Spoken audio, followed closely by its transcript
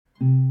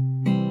Okay,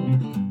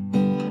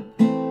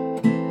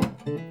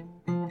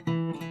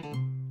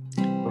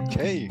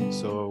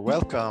 so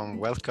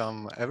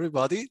welcome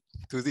everybody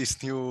to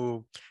this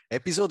new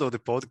episode of the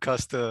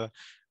podcast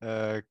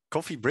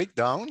Coffee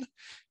Breakdown.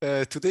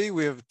 Today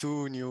we have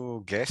two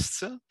new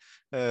guests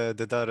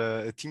that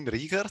are Tim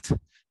Riegert,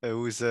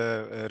 who is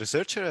a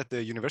researcher at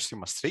the University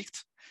of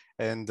Maastricht,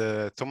 and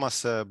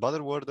Thomas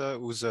Baderwoorde,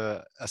 who's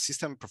an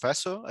assistant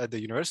professor at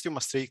the University of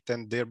Maastricht,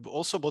 and they're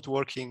also both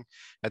working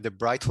at the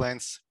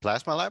Brightlands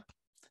Plasma Lab.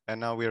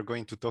 And now we are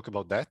going to talk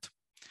about that.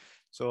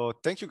 So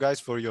thank you guys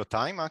for your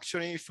time,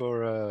 actually,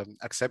 for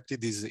accepting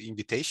this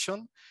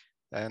invitation.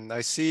 And I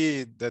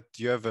see that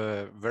you have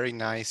a very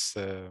nice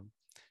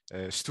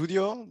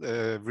studio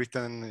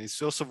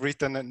it's also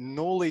written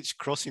Knowledge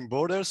Crossing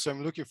Borders. So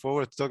I'm looking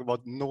forward to talk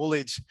about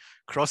knowledge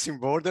crossing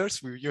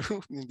borders with you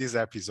in this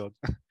episode.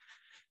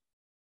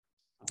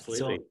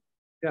 Absolutely. So,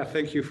 yeah,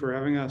 thank you for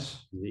having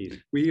us.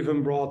 Indeed. We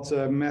even brought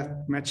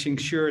matching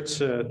shirts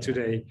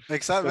today.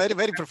 Exactly, very,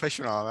 very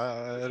professional.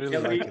 I really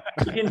like it.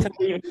 You can tell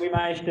we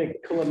managed to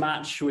color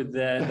match with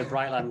the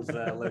Brightlands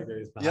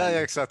logos. Yeah,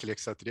 exactly.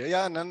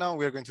 Yeah, now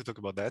we're going to talk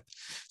about that.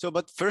 So,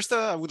 but first,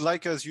 I would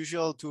like, as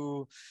usual,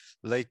 to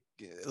let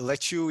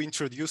you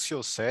introduce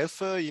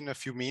yourself in a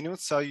few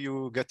minutes, how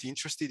you got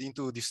interested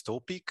into this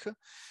topic,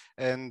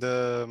 and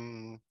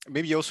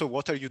maybe also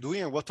what are you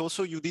doing and what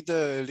also you did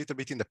a little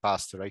bit in the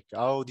past, like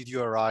how did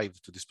you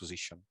arrive to this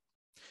position?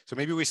 So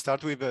maybe we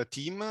start with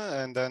Tim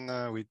and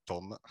then with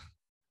Tom.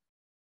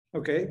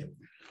 Okay.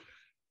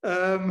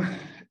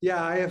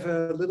 Yeah, I have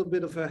a little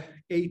bit of an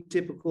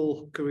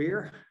atypical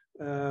career.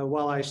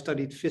 While I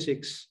studied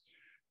physics,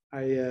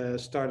 I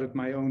started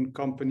my own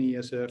company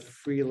as a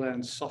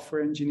freelance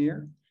software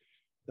engineer.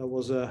 That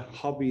was a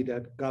hobby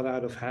that got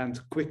out of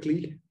hand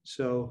quickly.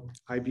 So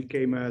I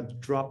became a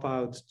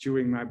dropout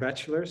during my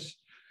bachelor's.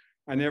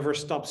 I never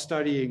stopped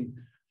studying,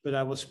 but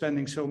I was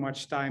spending so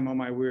much time on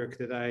my work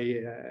that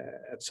I,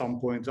 at some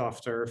point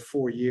after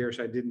 4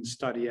 years, I didn't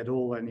study at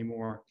all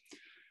anymore.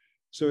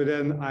 So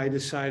then I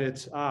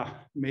decided,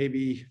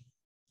 maybe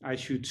I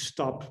should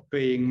stop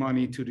paying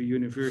money to the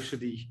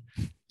university,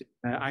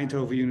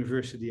 Eindhoven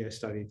University I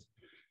studied.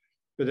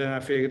 But then I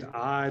figured,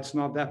 it's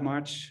not that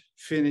much.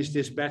 Finish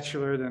this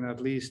bachelor, then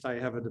at least I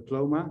have a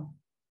diploma.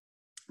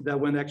 That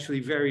went actually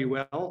very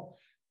well.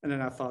 And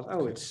then I thought,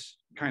 it's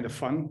kind of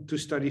fun to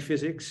study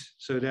physics.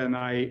 So then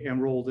I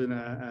enrolled in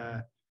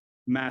a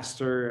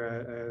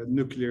master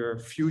nuclear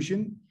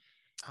fusion.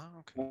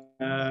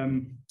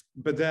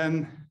 But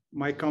then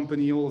my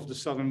company all of a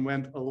sudden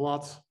went a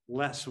lot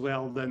less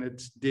well than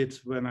it did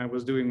when I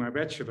was doing my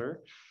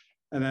bachelor.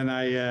 And then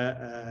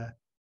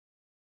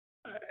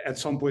at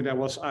some point I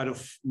was out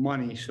of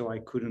money, so I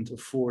couldn't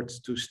afford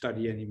to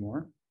study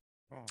anymore.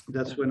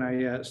 That's when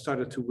I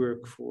started to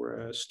work for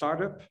a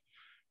startup,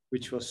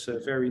 which was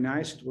very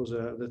nice. It was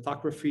a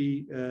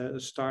lithography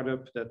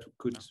startup that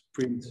could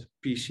print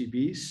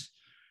PCBs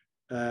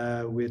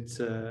with,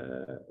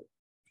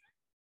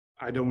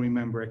 I don't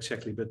remember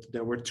exactly, but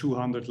there were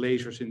 200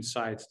 lasers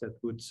inside that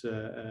would...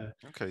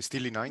 okay,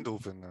 still in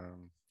Eindhoven?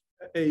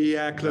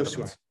 Yeah, close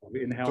to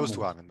Eindhoven, in Helmond. Close to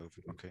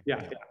Eindhoven, okay.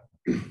 Yeah.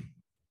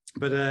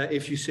 But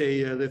if you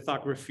say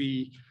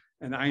lithography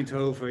and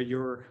Eindhoven,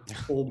 you're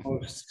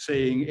almost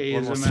saying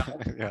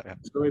ASML. Yeah.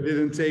 So it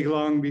didn't take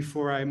long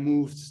before I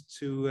moved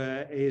to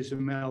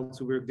ASML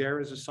to work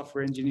there as a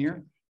software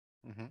engineer.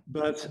 Mm-hmm.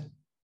 But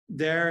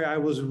there I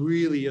was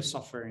really a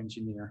software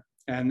engineer.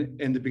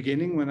 And in the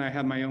beginning, when I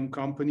had my own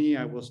company,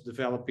 I was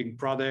developing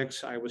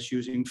products, I was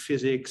using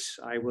physics,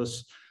 I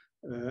was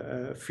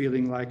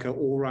feeling like an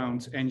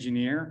all-round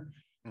engineer.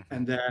 Mm-hmm.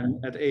 And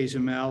then at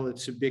ASML,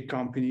 it's a big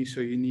company,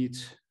 so you need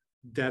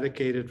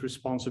dedicated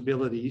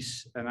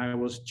responsibilities. And I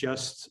was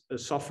just a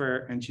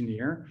software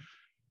engineer.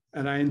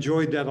 And I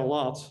enjoyed that a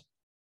lot,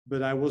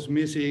 but I was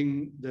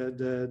missing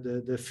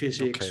the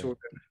physics or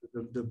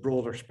the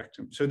broader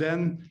spectrum. So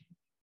then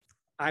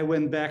I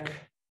went back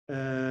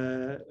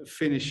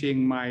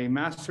finishing my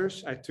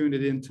master's. I turned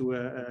it into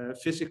a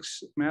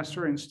physics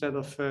master instead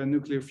of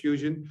nuclear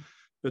fusion,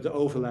 but the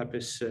overlap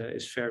is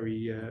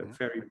very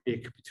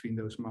big between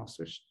those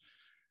masters.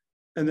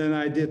 And then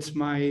I did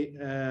my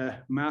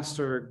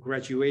master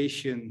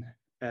graduation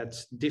at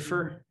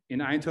DIFR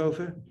in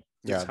Eindhoven.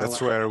 That's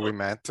where we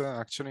met,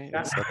 actually.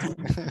 Yeah.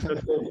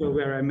 That's also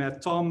where I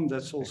met Tom.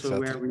 That's also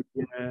where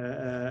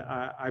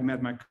I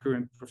met my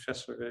current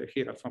professor,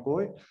 Gerard van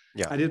Rooij.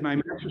 Yeah. I did my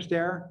master's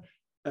there.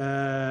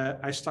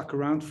 I stuck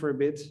around for a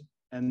bit.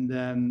 And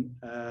then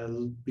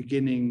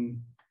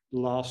beginning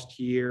last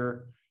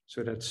year,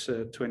 so that's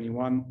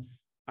 21,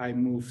 I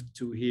moved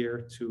to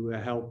here to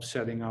help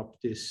setting up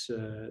this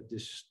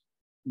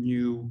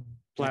new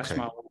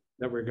plasma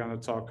that we're going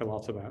to talk a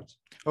lot about.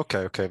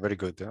 Okay, very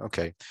good.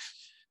 Okay.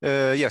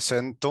 Yes,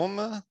 and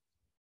Tom?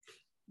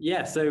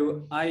 Yeah,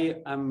 so I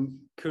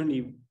am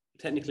currently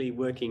technically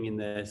working in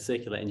the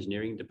circular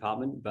engineering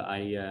department, but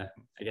I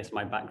guess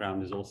my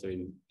background is also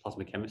in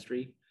plasma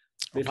chemistry.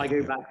 But if I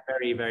go back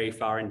very, very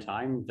far in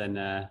time,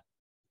 then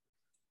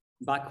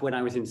back when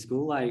I was in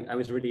school, I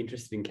was really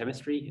interested in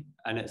chemistry.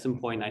 And at some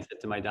point I said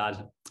to my dad,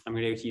 I'm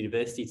going to go to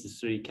university to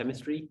study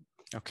chemistry.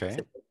 Okay.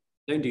 Said,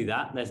 don't do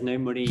that. There's no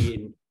money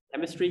in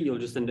chemistry. You'll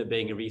just end up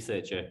being a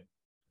researcher.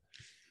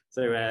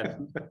 So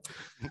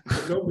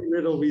don't be a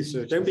little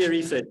researcher. Don't be a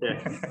researcher.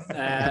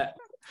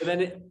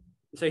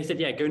 So he said,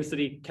 yeah, go and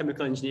study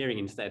chemical engineering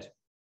instead.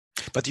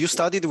 But you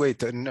studied,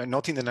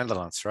 not in the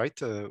Netherlands, right?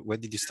 Where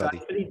did you study?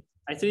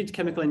 I studied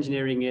chemical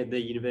engineering at the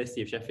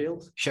University of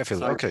Sheffield.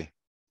 Sheffield, so okay.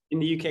 In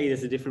the UK,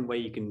 there's a different way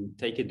you can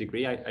take a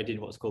degree. I did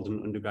what's called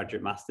an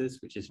undergraduate master's,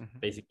 which is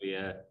basically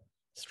a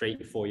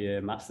straight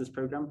 4-year master's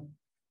program.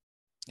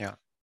 Yeah.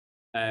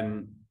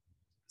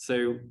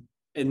 So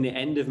in the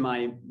end of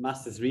my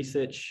master's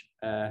research,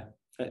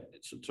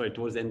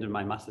 towards the end of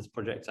my master's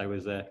project,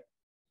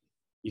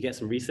 you get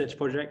some research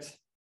projects,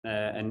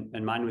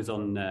 and mine was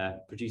on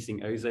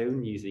producing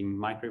ozone using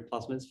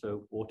microplasmas for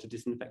water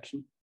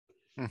disinfection.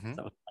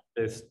 So I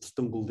first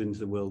stumbled into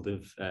the world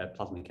of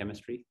plasma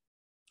chemistry.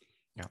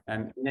 Yeah.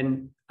 And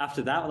then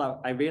after that,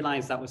 I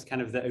realized that was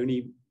kind of the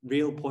only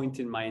real point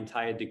in my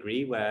entire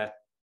degree where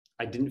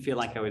I didn't feel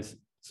like I was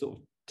sort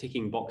of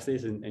ticking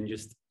boxes and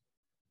just,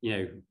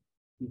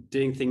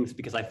 doing things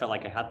because I felt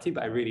like I had to,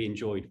 but I really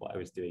enjoyed what I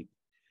was doing.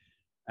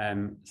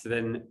 So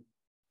then,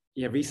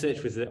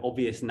 research was the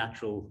obvious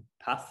natural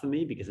path for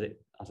me because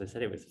as I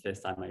said, it was the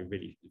first time I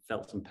really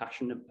felt some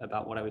passion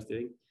about what I was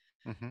doing.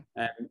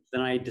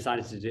 Then I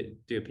decided to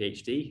do a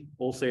PhD,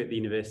 also at the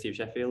University of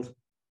Sheffield.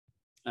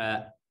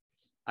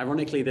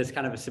 Ironically, there's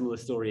kind of a similar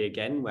story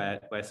again, where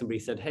somebody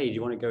said, "Hey, do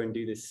you want to go and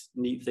do this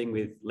neat thing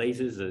with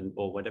lasers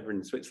or whatever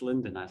in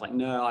Switzerland?" And I was like,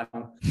 "No,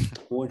 I'm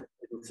more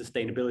interested in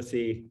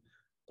sustainability,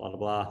 blah blah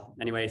blah."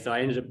 Anyway, so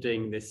I ended up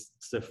doing this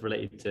stuff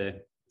related to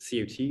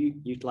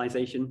CO2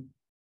 utilization.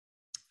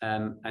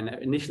 And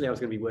initially, I was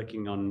going to be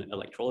working on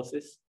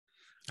electrolysis.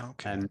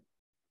 Okay.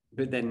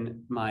 But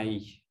then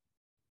my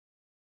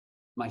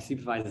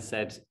supervisor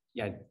said,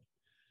 "Yeah,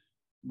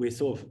 we're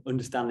sort of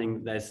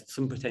understanding there's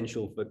some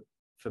potential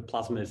for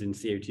plasmas in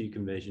CO2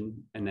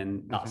 conversion," and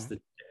then that's the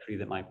trajectory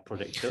that my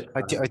project took.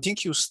 I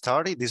think you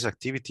started this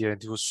activity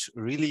and it was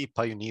really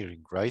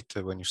pioneering, right?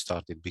 When you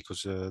started,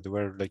 because there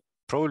were like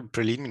probably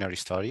preliminary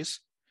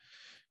studies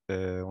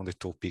on the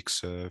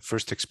topics,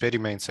 first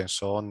experiments and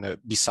so on,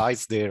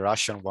 besides the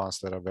Russian ones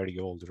that are very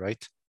old,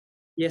 right?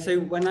 Yeah, so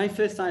when I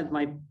first started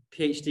my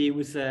PhD, it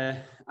was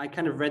I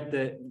kind of read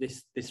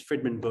this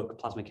Friedman book,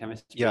 Plasma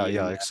Chemistry.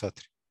 Yeah,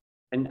 exactly.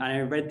 And I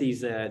read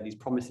these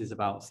promises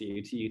about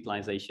CO2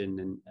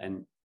 utilization,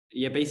 and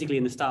basically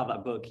in the start of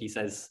that book, he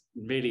says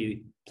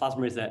really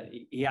plasma is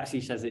he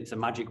actually says it's a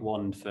magic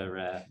wand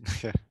for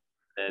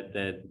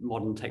the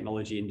modern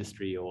technology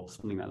industry or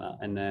something like that.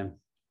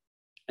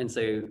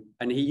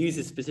 And he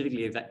uses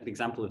specifically the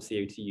example of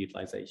CO2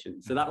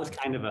 utilization. So that was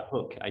kind of a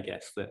hook, I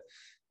guess, that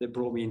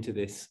brought me into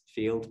this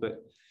field. But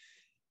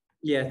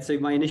yeah, so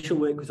my initial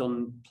work was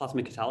on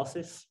plasma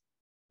catalysis.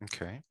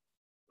 Okay.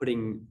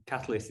 Putting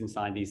catalysts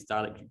inside these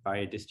dielectric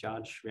barrier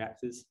discharge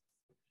reactors.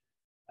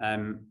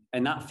 And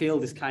that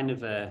field is kind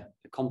of a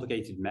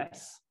complicated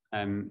mess.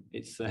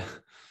 It's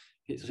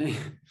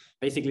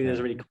basically there's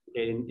a really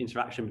complicated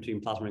interaction between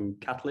plasma and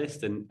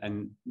catalyst,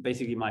 and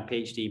basically my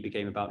PhD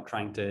became about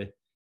trying to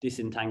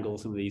disentangle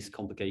some of these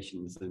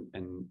complications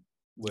and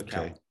work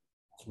out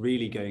what's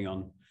really going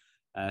on.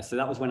 So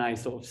that was when I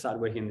sort of started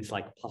working in this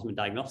like plasma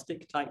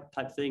diagnostic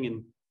type thing,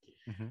 and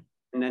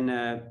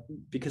then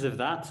because of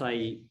that,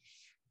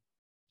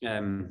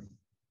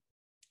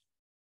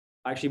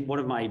 actually one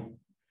of my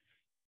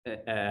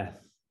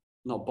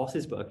not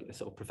bosses, but a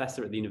sort of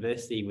professor at the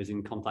university was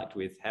in contact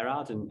with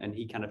Gerard, and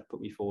he kind of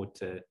put me forward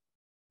to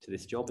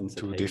this job and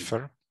said, to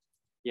differ.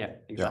 Yeah,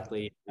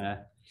 exactly.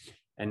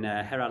 And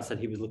Gerard said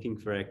he was looking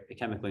for a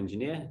chemical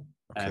engineer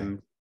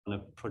on a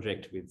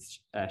project with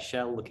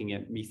Shell looking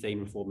at methane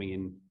reforming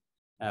in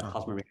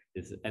plasma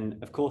reactors.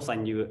 And of course, I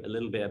knew a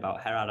little bit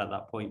about Gerard at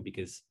that point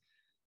because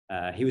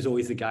he was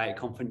always the guy at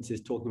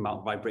conferences talking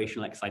about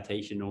vibrational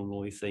excitation and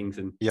all these things.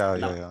 And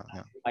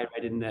I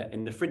read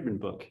in the Friedman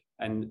book,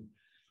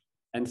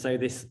 and so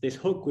this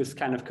hook was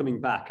kind of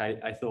coming back.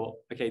 I thought,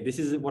 okay, this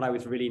is what I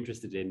was really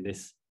interested in.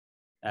 This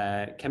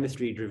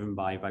chemistry driven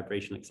by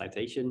vibrational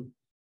excitation.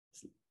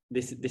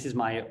 This is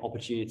my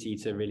opportunity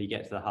to really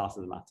get to the heart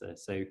of the matter.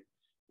 So,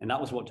 and that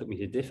was what took me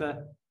to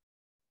DIFA.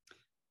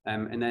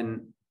 And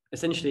then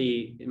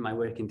essentially in my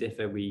work in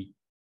DIFA, we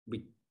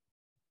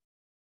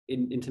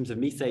in terms of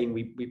methane,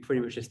 we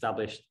pretty much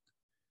established,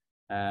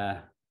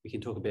 we can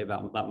talk a bit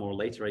about that more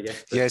later, I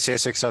guess. Yes,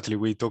 exactly.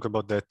 We talk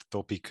about that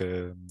topic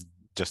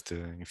just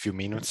in a few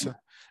minutes.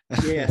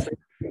 Yes.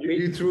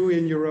 You threw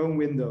in your own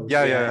window.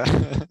 Yeah.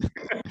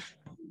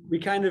 We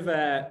kind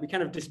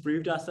of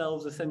disproved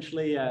ourselves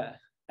essentially.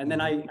 And then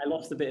I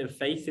lost a bit of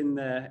faith in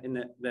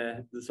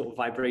the sort of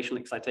vibrational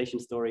excitation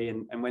story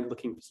and went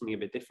looking for something a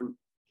bit different.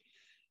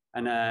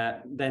 And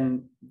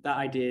then that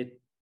idea,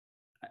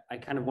 I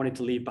kind of wanted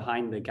to leave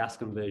behind the gas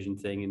conversion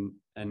thing,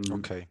 and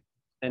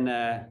then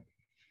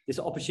this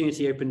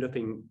opportunity opened up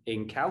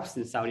in KAUST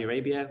in Saudi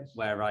Arabia,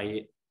 where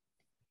I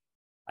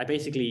I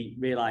basically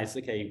realized,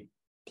 okay,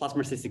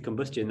 plasma-assisted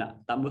combustion,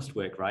 that must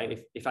work,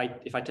 right? If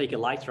I take a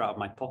lighter out of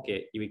my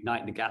pocket, you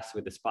ignite the gas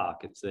with a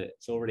spark. It's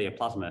already a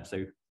plasma,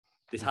 so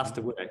this has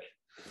to work.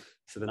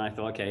 So then I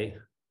thought, okay,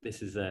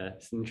 this is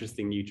it's an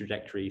interesting new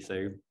trajectory.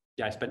 So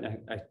yeah, I spent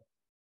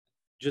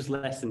just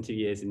less than 2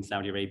 years in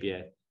Saudi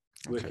Arabia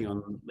working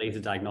on laser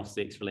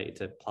diagnostics related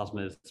to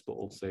plasmas, but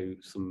also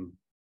some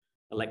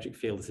electric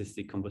field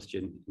assisted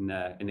combustion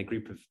in a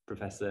group of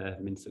Professor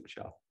Min-Suk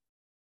Shah.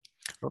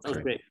 That was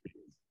great.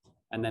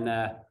 And then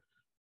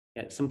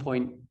at some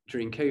point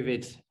during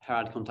COVID,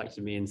 Herald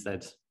contacted me and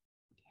said,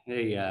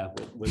 hey,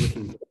 we're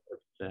looking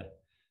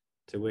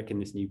to work in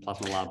this new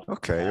plasma lab.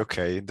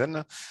 Okay.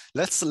 Then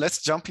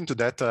let's jump into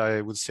that,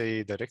 I would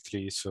say,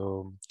 directly.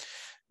 So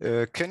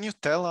can you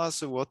tell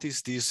us what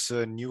is this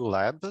new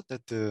lab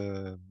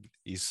that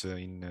is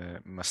in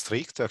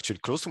Maastricht, actually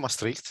close to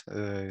Maastricht?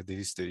 There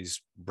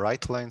is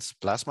Brightlines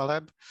Plasma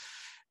Lab.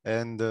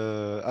 And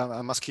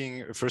I'm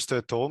asking first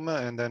Tom,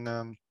 and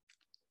then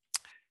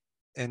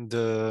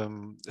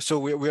so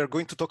we are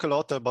going to talk a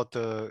lot about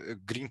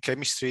green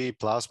chemistry,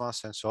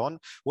 plasmas, and so on.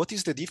 What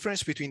is the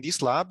difference between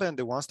this lab and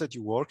the ones that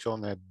you worked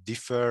on at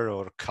Differ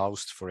or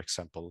KAUST, for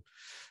example?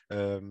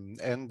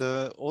 And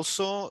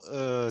also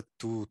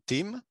to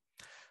Tim,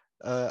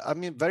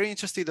 I'm very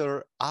interested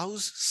in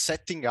how's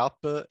setting up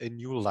a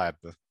new lab,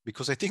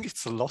 because I think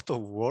it's a lot of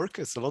work.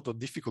 It's a lot of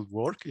difficult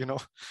work, you know.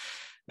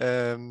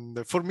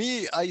 For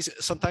me, I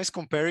sometimes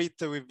compare it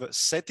with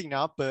setting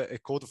up a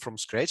code from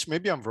scratch.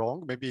 Maybe I'm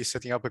wrong. Maybe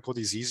setting up a code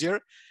is easier.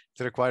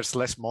 It requires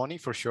less money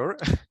for sure.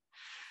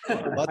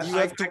 But you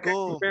have to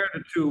go. Compare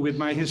the two with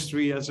my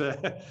history as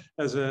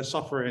a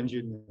software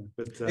engineer.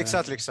 But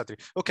exactly.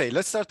 Okay,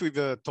 let's start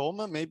with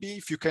Tom. Maybe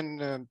if you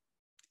can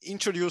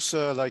introduce,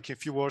 like in a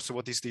few words,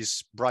 what is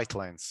this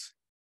Brightlines?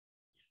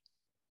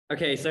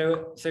 Okay,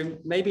 so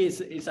maybe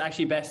it's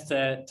actually best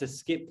to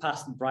skip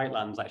past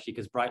Brightlands, actually,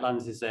 because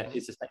Brightlands is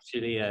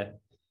actually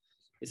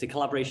it's a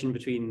collaboration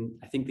between,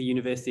 I think, the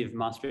University of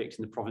Maastricht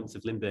and the province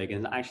of Limburg,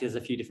 and actually there's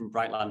a few different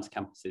Brightlands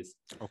campuses.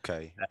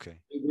 Okay.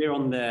 We're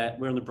on the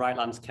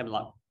Brightlands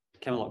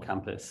Chemelot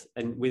campus,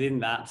 and within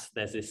that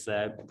there's this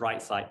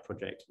BrightSight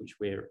project which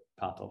we're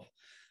part of.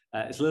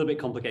 It's a little bit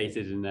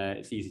complicated, and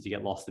it's easy to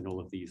get lost in all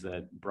of these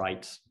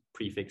bright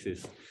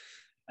prefixes.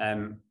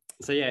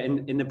 So yeah,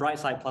 in the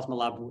BrightSight Plasma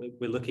Lab,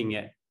 we're looking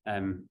at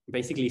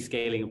basically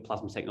scaling up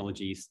plasma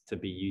technologies to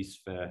be used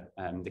for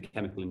the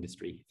chemical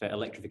industry for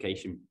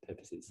electrification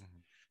purposes.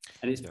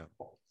 And it's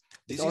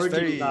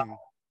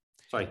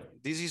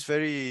this is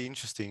very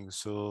interesting.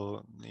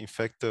 So in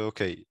fact,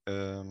 okay.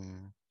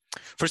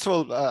 First of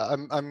all,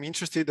 I'm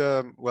interested.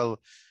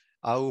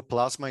 How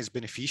plasma is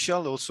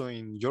beneficial also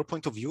in your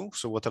point of view.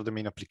 So what are the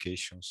main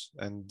applications?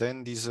 And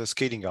then this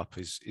scaling up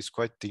is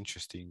quite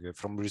interesting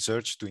from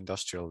research to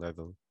industrial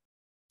level.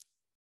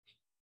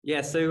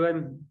 Yeah,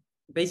 so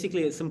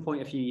basically at some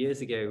point a few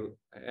years ago,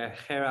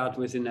 Gerard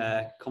was in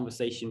a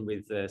conversation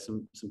with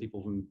some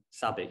people from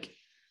SABIC,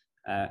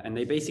 and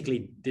they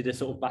basically did a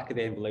sort of back of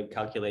the envelope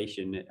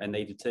calculation, and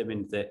they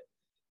determined that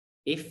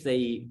if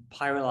they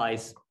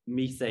pyrolyze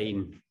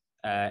methane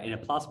in a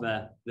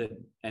plasma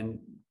and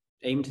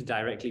aim to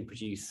directly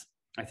produce,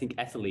 I think,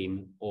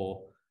 ethylene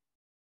or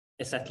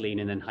acetylene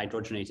and then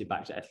hydrogenate it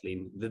back to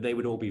ethylene, that they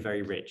would all be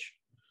very rich.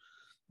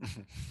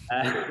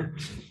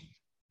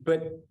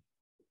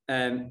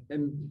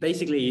 And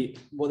basically,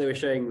 what they were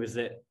showing was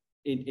that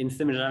in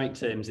thermodynamic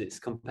terms, it's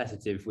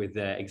competitive with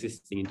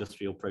existing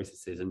industrial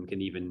processes and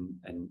can even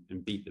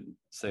beat them.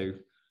 So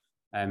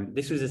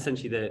this was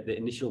essentially the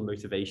initial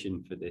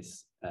motivation for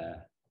this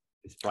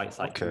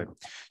BrightSight. Okay,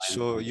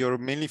 so you're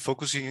mainly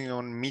focusing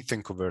on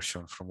methane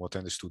conversion, from what I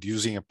understood,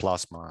 using a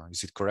plasma.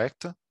 Is it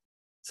correct?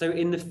 So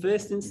in the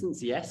first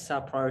instance, yes,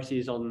 our priority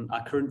is on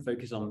our current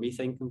focus on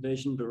methane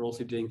conversion, but we're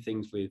also doing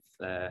things with,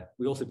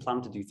 we also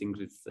plan to do things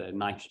with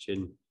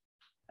nitrogen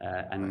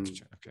and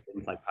things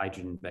like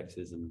hydrogen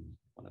vectors and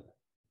whatever.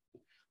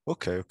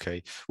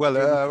 Okay. Well,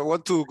 I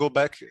want to go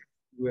back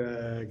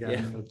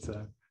again,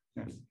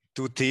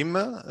 to Tim.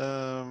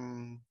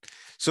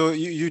 So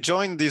you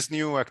joined this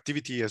new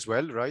activity as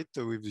well, right?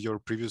 With your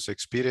previous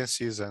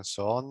experiences and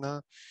so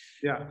on.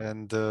 Yeah.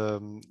 And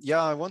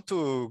I want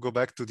to go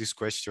back to this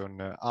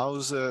question.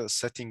 How's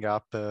setting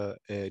up a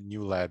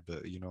new lab?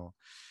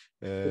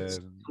 It's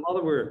a lot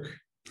of work.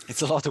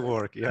 It's a lot of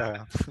work,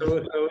 yeah.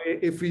 So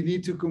if we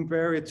need to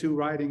compare it to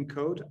writing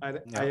code, I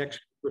actually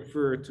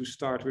prefer to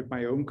start with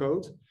my own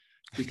code,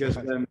 because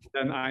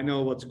then I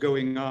know what's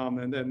going on,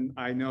 and then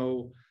I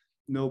know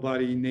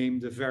nobody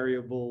named a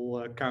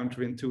variable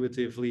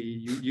counterintuitively.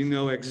 You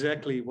know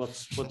exactly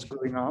what's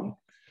going on.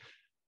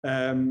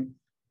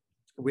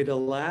 With a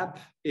lab,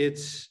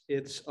 it's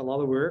a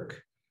lot of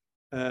work.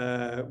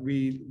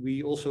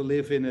 We also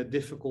live in a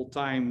difficult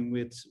time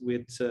with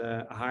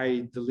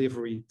high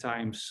delivery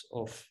times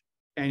of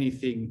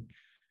anything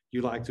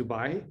you like to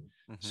buy.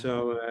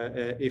 So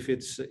if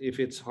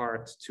it's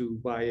hard to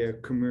buy a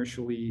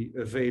commercially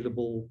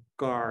available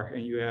car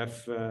and you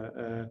have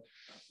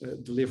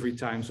delivery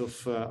times of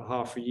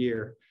half a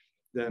year,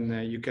 then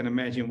you can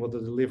imagine what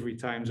the delivery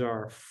times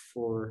are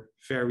for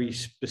very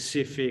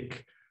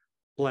specific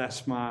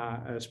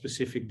plasma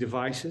specific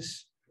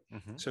devices.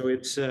 Mm-hmm. So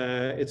it's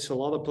a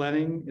lot of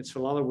planning, it's a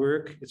lot of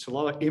work, it's a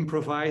lot of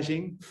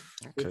improvising.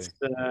 Okay.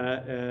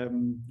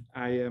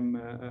 I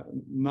am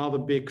not a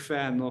big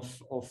fan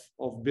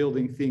of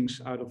building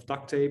things out of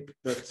duct tape,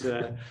 but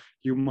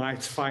you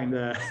might find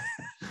a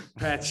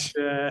patch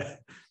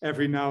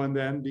every now and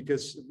then,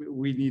 because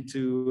we need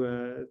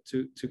to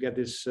get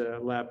this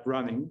lab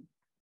running.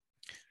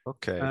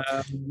 Okay.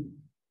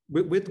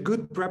 With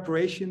good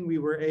preparation,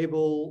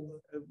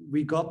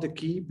 we got the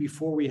key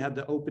before we had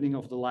the opening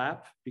of the lab.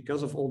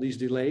 Because of all these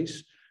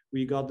delays,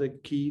 we got the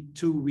key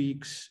 2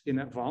 weeks in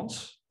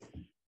advance.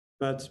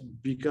 But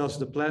because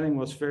the planning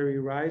was very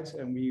right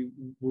and we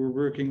were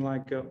working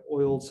like an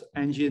oiled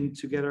engine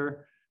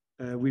together,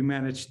 we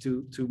managed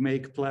to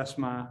make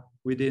plasma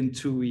within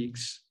 2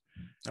 weeks.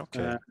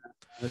 Okay.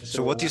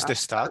 So what is the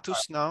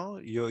status now?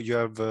 You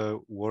have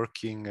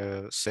working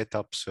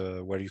setups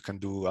where you can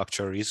do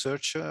actual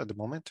research at the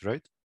moment,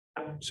 right?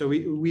 So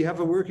we have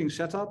a working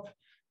setup,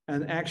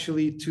 and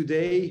actually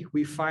today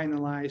we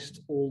finalized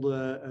all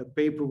the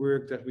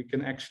paperwork that we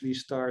can actually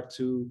start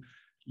to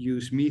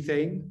use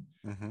methane.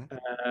 Mm-hmm.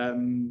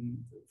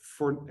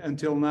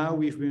 Until now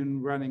we've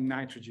been running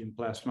nitrogen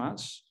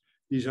plasmas.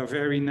 These are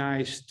very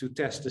nice to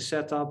test the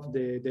setup.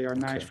 They are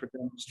nice for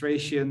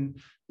demonstration.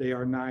 They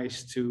are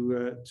nice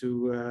to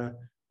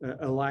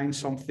align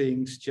some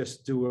things,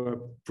 just do a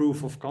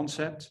proof of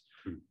concept.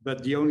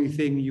 But the only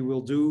thing you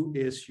will do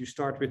is you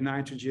start with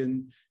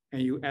nitrogen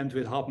and you end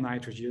with hot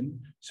nitrogen.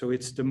 So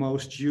it's the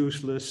most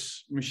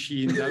useless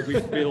machine that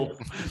we've built,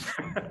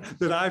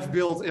 that I've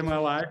built in my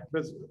life.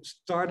 But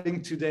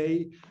starting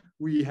today,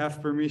 we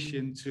have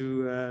permission to,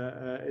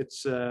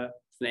 it's an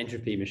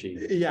entropy machine.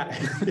 Yeah.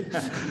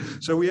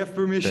 So we have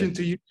permission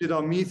to use it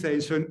on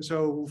methane.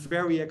 So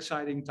very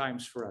exciting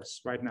times for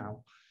us right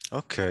now.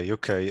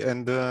 Okay.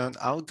 And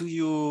how do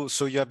you,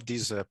 so you have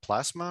this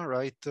plasma,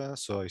 right?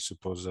 So I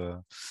suppose,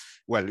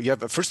 well, you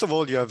have, first of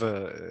all, you have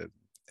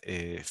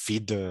a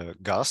feed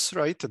gas,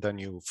 right? Then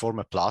you form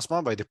a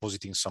plasma by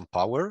depositing some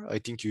power. I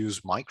think you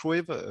use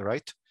microwave,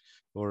 right?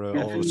 Or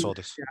also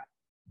this. Yeah.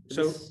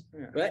 So,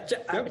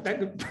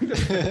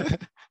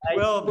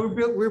 well,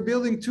 we're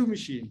building two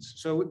machines.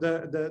 So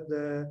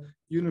the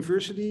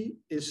university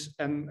is,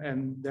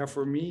 and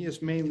therefore me,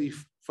 is mainly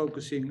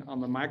focusing on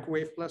the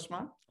microwave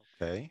plasma.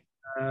 Okay.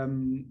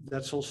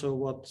 That's also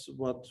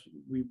what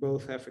we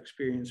both have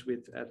experience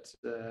with at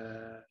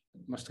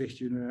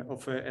Maastricht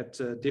at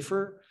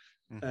DIFR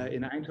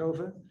in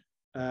Eindhoven.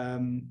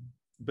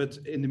 But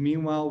in the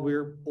meanwhile,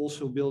 we're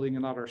also building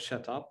another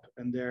setup,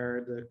 and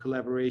there the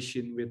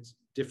collaboration with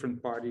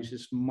different parties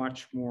is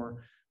much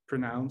more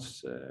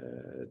pronounced.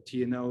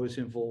 TNO is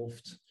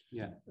involved.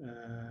 Yeah.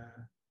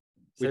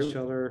 Which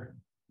other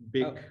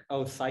big?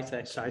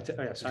 Cytec.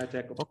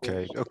 Cytec. Of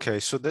course. Okay.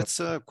 So that's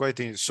quite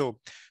interesting. So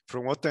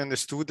from what I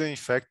understood, in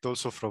fact,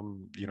 also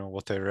from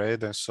what I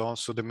read and so on.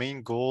 So the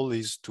main goal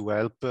is to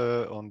help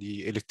on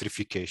the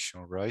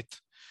electrification,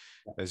 right?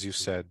 As you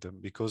said,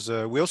 because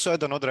we also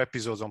had another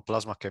episode on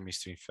plasma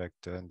chemistry, in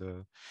fact,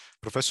 and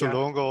Professor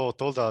Longo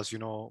told us,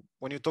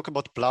 when you talk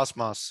about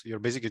plasmas, you're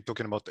basically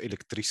talking about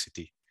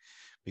electricity,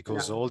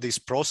 because all these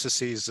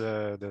processes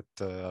that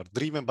are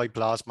driven by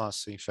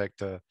plasmas, in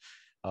fact,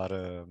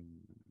 are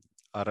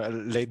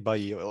led by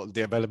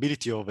the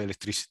availability of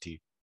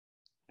electricity.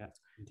 Yeah.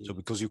 Indeed. So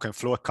because you can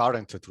flow a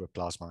current through a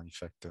plasma, in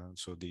fact.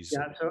 So these.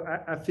 Yeah. So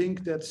I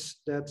think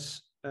that's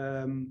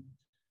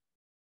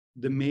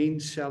the main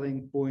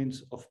selling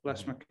point of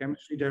plasma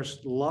chemistry.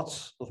 There's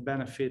lots of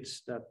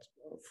benefits that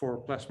for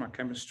plasma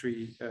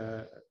chemistry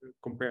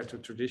compared to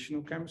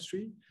traditional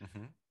chemistry,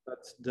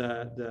 but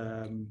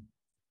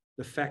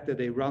the fact that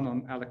they run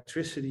on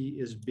electricity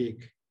is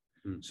big.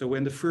 So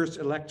when the first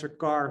electric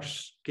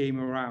cars came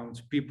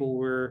around, people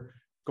were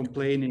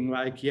complaining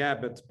like, yeah,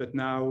 but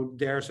now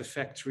there's a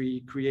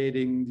factory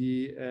creating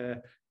the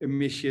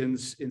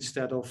emissions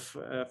instead of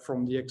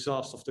from the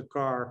exhaust of the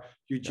car.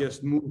 You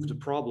just move the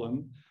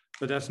problem.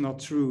 But that's not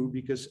true,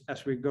 because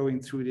as we're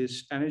going through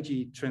this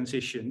energy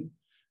transition,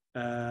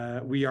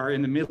 we are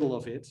in the middle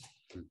of it.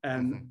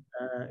 And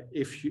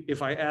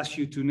if I ask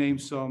you to name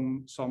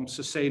some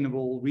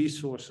sustainable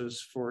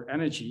resources for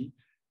energy,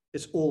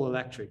 it's all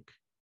electric.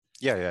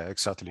 Yeah,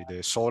 exactly.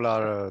 The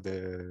solar,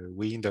 the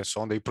wind, and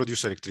so on, they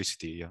produce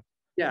electricity.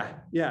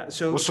 Yeah.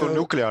 So also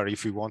nuclear,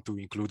 if we want to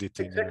include it.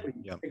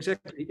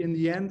 Exactly. In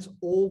the end,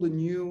 all the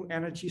new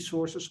energy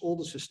sources, all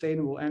the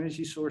sustainable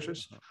energy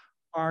sources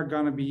are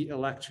going to be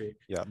electric.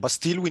 Yeah, but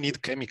still we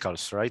need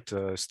chemicals, right?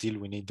 Still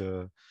we need.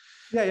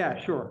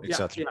 Sure.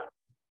 Exactly. Yeah.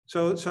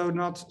 So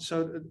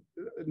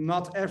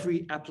not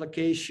every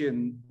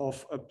application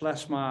of a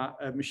plasma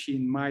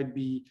machine might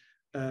be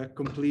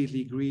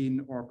completely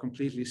green or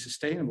completely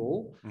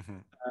sustainable,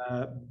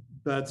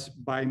 but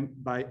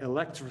by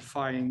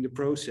electrifying the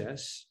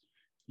process,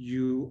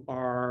 you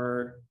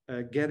are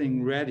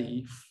getting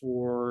ready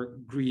for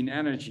green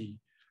energy.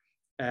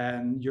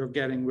 and you're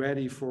getting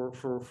ready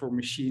for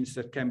machines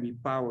that can be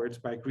powered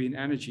by green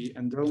energy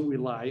and don't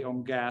rely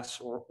on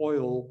gas or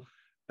oil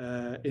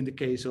in the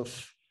case of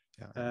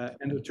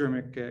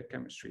endothermic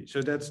chemistry.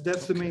 So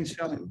that's the main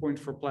selling point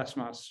for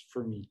plasmas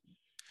for me.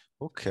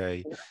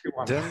 Okay,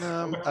 then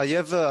I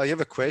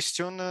have a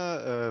question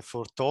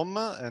for Tom,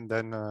 and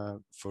then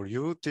for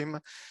you, Tim.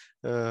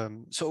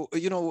 So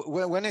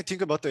when I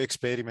think about the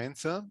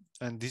experiments,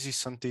 and this is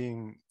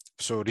something,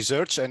 so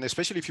research, and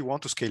especially if you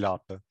want to scale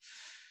up,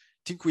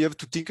 I think we have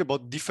to think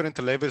about different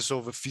levels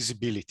of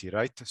feasibility,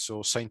 right?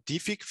 So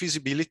scientific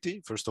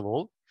feasibility, first of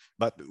all,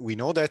 but we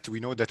know that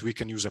we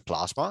can use a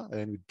plasma,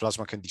 and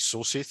plasma can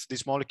dissociate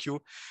this molecule.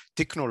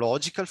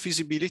 Technological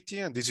feasibility,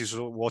 and this is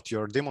what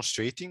you're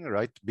demonstrating,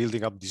 right?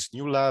 Building up this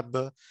new lab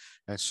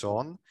and so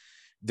on.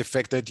 The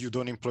fact that you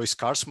don't employ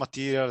scarce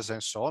materials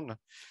and so on.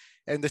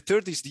 And the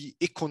third is the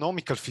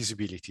economical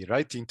feasibility,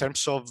 right? In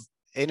terms of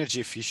energy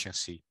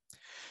efficiency.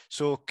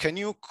 So can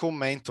you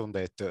comment on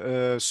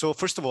that? So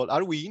first of all,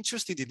 are we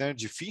interested in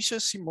energy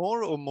efficiency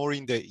more or more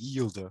in the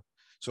yield?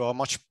 So how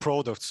much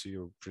products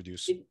you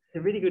produce? It's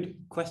a really good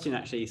question,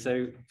 actually.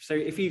 So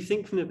if you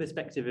think from the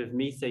perspective of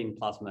methane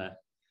plasma,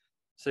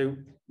 so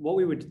what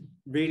we would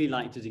really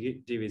like to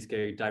do is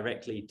go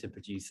directly to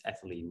produce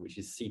ethylene, which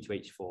is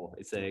C2H4.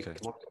 It's a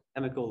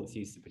chemical that's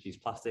used to produce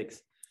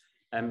plastics.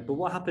 But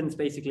what happens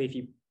basically if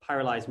you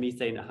pyrolyze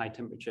methane at high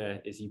temperature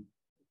is you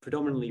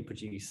predominantly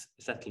produce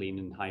acetylene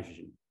and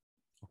hydrogen.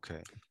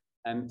 Okay.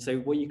 So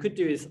what you could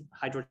do is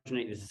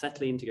hydrogenate this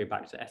acetylene to go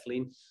back to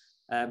ethylene.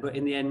 But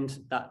in the end,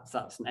 that's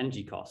an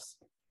energy cost.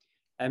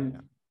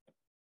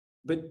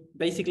 But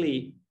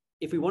basically,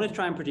 if we want to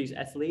try and produce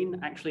ethylene,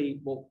 actually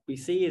what we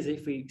see is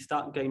if we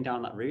start going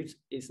down that route,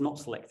 it's not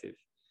selective.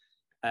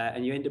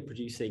 And you end up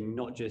producing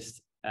not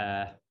just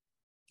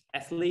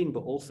ethylene,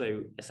 but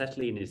also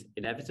acetylene is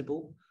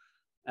inevitable.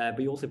 But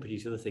you also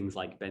produce other things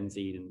like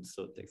benzene and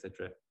soot,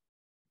 etc.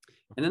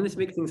 And then this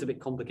makes things a bit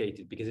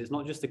complicated because it's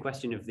not just a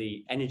question of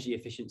the energy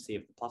efficiency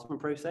of the plasma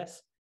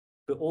process,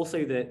 but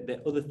also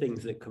the other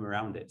things that come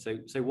around it.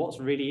 So what's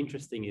really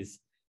interesting is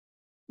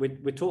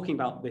we're talking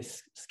about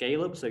this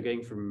scale up. So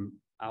going from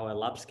our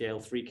lab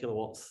scale, 3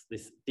 kilowatts,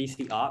 this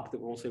DC arc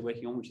that we're also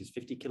working on, which is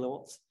 50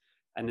 kilowatts.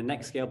 And the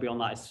next scale beyond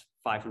that is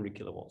 500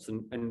 kilowatts.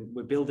 And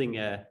we're building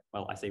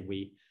well, I say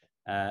we,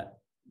 part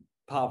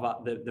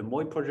of the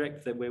MOI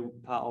project that we're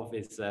part of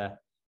is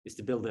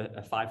to build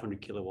a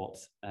 500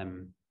 kilowatts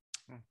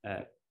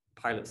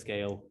pilot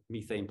scale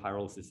methane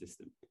pyrolysis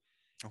system.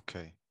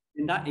 Okay.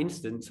 In that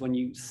instance, when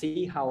you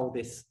see how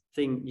this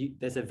thing,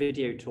 there's a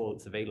video tool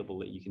that's available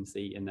that you can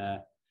see, and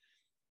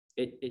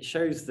it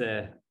shows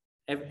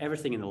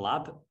everything in the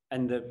lab,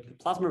 and the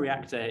plasma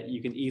reactor,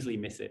 you can easily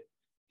miss it.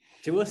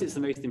 To us, it's the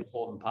most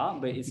important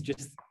part, but it's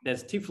just,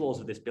 there's 2 floors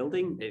of this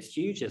building. It's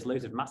huge. There's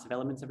loads of massive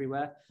elements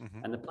everywhere.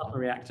 Mm-hmm. And the plasma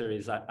reactor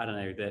is, I don't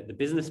know, the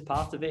business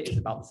part of it is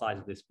about the size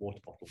of this water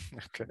bottle.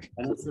 Okay.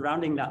 And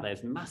surrounding that,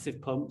 there's massive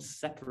pumps,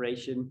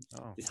 separation,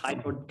 this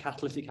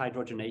catalytic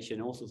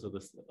hydrogenation, all sorts of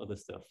other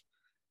stuff.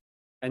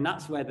 And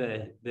that's where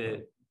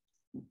the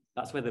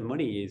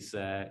money is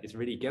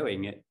really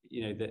going.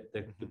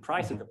 The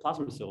price of the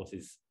plasma source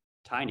is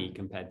tiny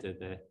compared to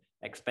the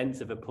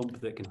expense of a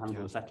pump that can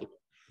handle acetylene.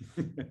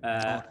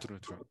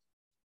 True.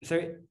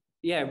 So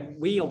yeah,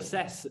 we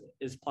obsess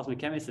as plasma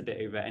chemists a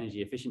bit over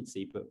energy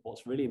efficiency, but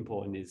what's really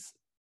important is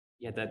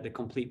the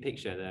complete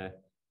picture,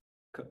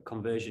 the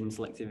conversion,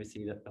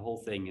 selectivity, the whole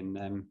thing.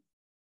 And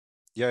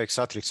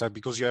exactly,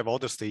 because you have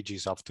other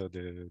stages after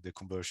the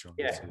conversion,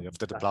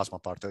 after the plasma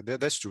part.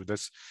 That's true.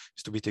 That's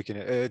to be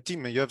taken.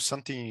 Tim, you have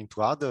something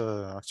to add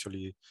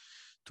actually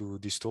to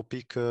this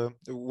topic?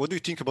 What do you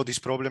think about this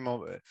problem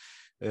of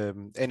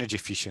energy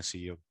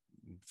efficiency for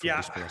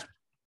this plasma?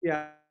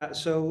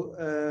 So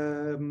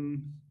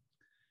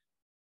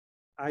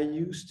I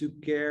used to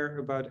care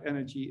about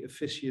energy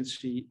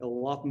efficiency a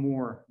lot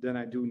more than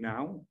I do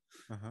now.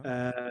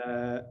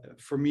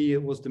 For me,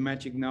 it was the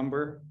magic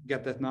number.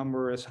 Get that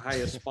number as high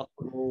as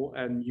possible,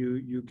 and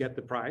you get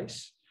the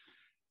prize.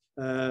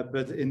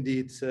 But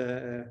indeed,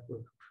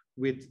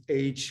 with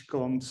age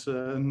comes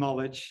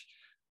knowledge.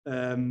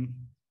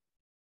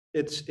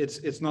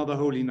 It's not a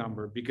holy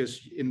number,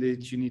 because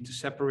indeed you need to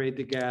separate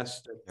the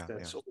gas.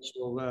 That's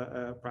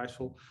also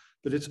priceful,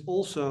 but it's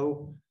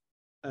also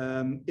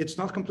it's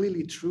not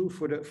completely true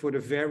for the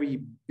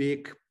very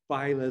big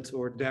pilot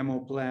or demo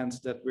plants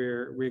that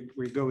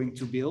we're going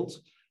to build.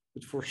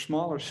 But for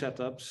smaller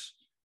setups,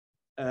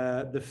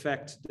 the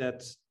fact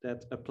that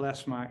a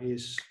plasma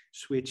is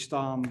switched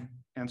on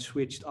and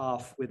switched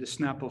off with a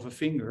snap of a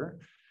finger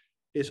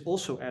is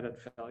also added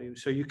value.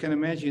 So you can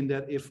imagine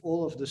that if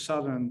all of a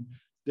sudden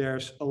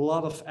there's a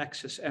lot of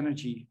excess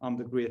energy on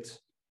the grid,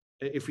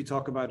 if we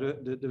talk about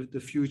the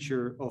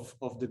future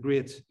of the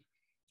grid,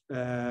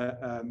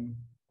 and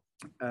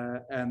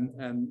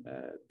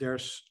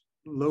there's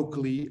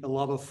locally a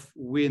lot of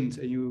wind,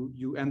 and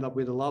you end up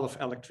with a lot of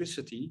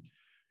electricity.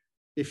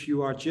 If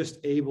you are just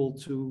able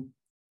to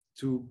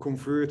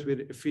convert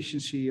with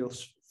efficiency of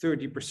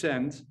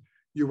 30%,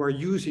 you are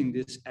using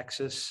this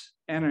excess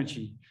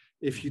energy.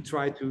 If you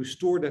try to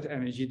store that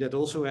energy, that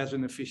also has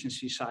an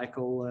efficiency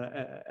cycle,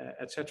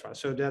 etc.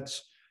 So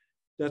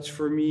that's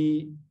for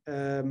me.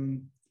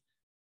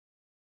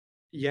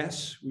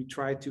 Yes, we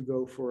try to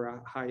go for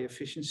a high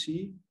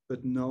efficiency,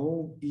 but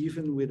no,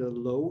 even with a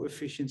low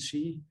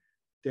efficiency,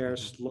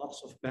 there's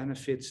lots of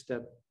benefits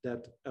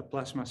that a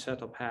plasma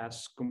setup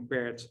has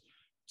compared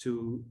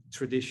to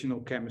traditional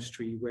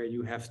chemistry, where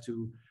you have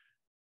to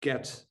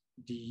get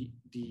the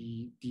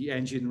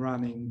engine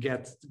running,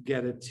 get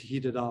it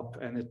heated up,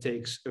 and it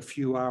takes a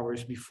few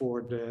hours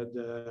before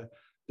the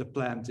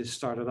plant is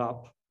started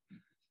up.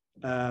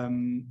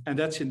 And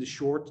that's in the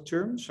short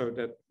term, so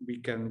that we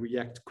can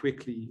react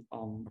quickly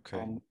on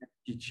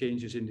energy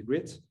changes in the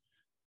grid.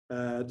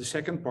 The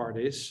second part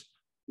is,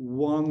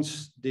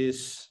 once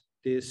this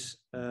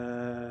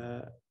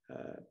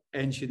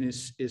engine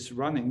is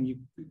running,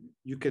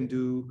 you can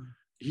do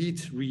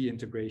heat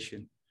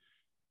reintegration.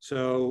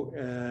 So,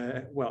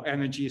 well,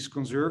 energy is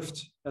conserved,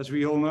 as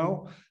we all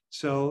know.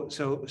 So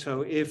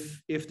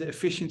if the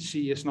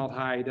efficiency is not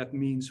high, that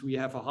means we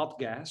have a hot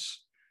gas.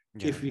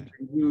 Yeah. If we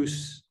can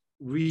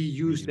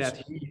reuse that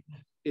heat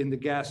in the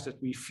gas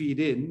that we feed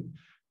in,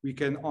 we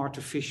can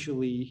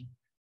artificially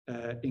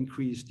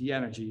increase the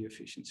energy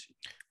efficiency.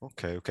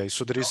 Okay.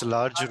 So there is a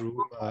larger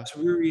room. I'm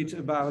worried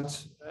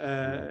about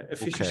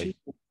efficiency.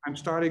 Okay. I'm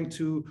starting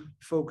to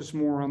focus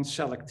more on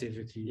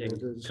selectivity.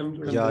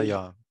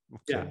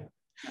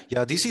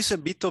 Yeah, this is a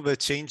bit of a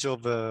change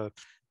of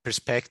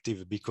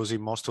perspective, because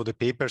in most of the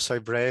papers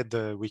I've read,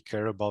 we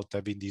care about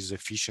having this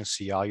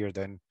efficiency higher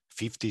than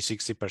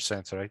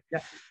 50-60%, right?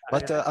 Yeah.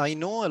 But I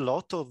know a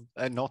lot of,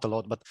 not a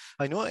lot, but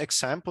I know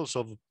examples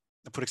of,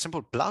 for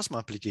example, plasma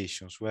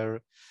applications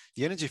where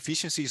the energy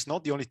efficiency is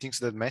not the only things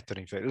that matter.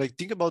 In fact, like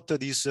think about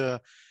these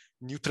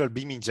neutral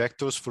beam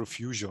injectors for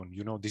fusion,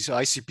 these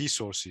ICP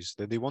sources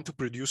that they want to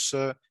produce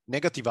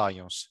negative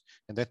ions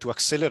and then to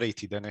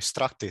accelerate it and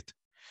extract it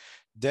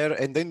there,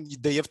 and then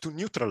they have to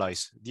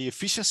neutralize. The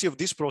efficiency of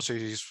this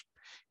process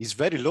is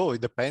very low. It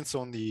depends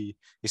on the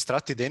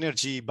extracted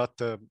energy, but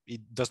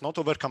it does not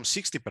overcome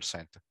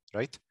 60%,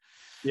 right?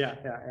 Yeah.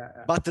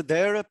 But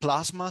their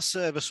plasmas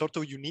have a sort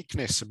of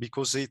uniqueness,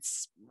 because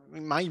it's,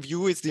 in my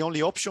view, it's the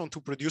only option to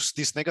produce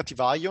this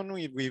negative ion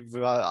with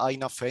high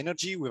enough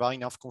energy, with high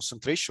enough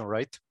concentration,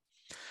 right?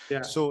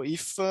 Yeah. So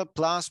if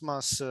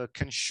plasmas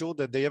can show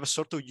that they have a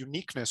sort of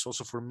uniqueness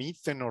also for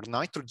methane or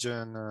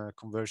nitrogen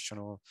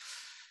conversion,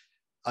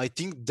 I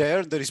think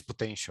there is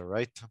potential,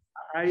 right?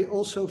 I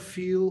also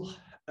feel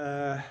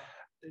I'm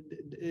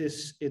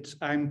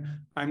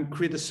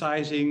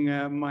criticizing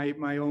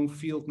my own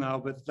field now,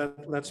 but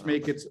let's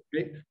make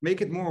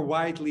it more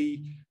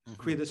widely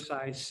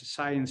criticize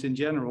science in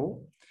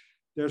general.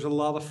 There's a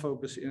lot of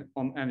focus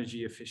on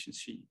energy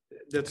efficiency.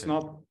 That's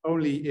not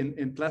only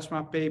in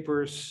plasma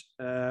papers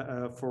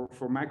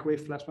for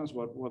microwave plasmas,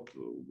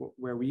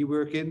 where we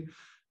work in,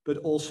 but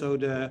also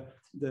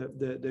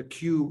the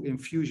Q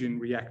infusion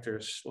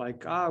reactors.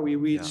 Like we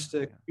reached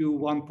Q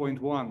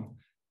 1.1,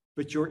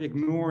 but you're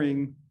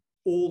ignoring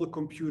all the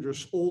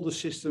computers, all the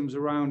systems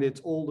around it,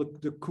 all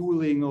the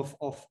cooling of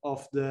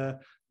the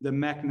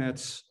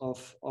magnets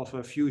of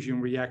a fusion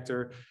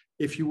reactor.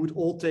 If you would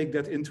all take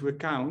that into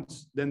account,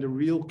 then the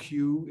real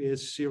Q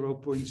is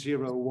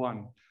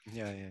 0.01.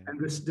 And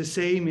the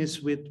same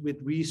is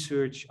with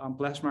research on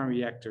plasma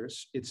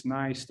reactors. It's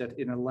nice that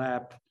in a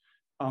lab,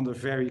 under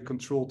very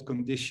controlled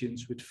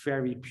conditions with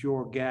very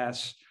pure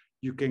gas,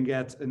 you can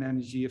get an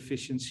energy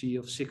efficiency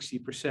of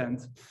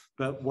 60%.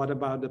 But what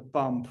about the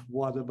pump?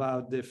 What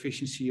about the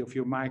efficiency of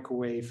your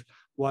microwave?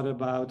 What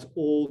about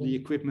all the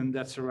equipment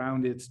that's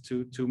around it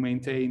to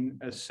maintain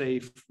a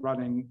safe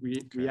running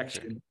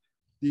reaction?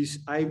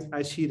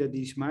 I see that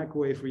these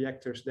microwave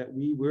reactors that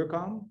we work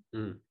on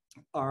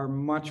are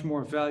much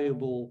more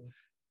valuable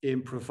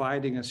in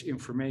providing us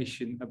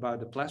information about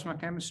the plasma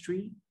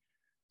chemistry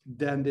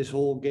than this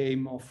whole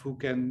game of who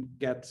can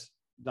get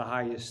the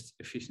highest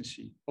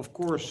efficiency. Of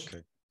course,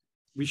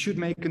 we should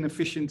make an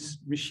efficient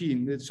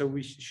machine, so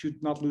we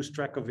should not lose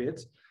track of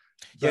it.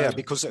 Yeah,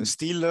 because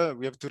still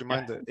we have to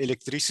remind that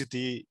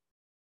electricity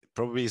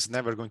probably is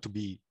never going to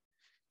be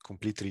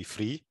completely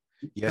free.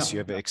 Yes, you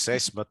have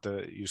excess, but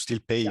you still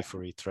pay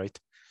for it, right?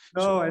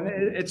 No, and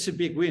it's a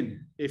big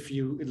win. If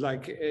you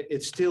like,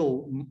 it's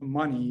still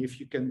money. If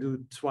you can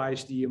do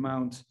twice the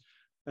amount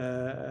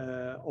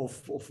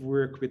of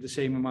work with the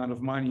same amount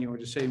of money or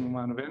the same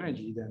amount of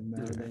energy, then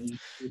you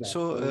do that.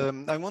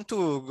 So I want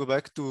to go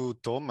back to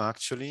Tom,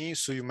 actually.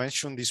 So you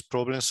mentioned these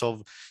problems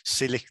of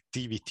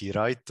selectivity,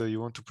 right?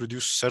 You want to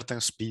produce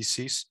certain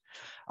species.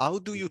 How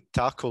do you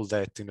tackle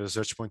that in a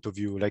research point of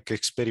view, like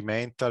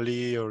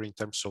experimentally or in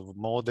terms of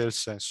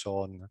models and so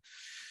on?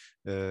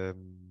 The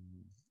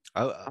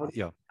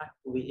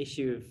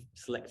issue of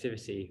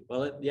selectivity.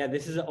 Well,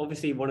 this is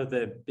obviously one of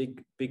the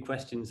big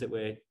questions that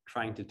we're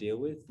trying to deal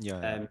with.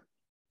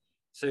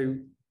 So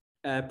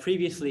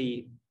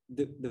previously,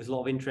 there was a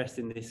lot of interest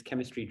in this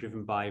chemistry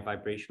driven by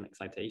vibrational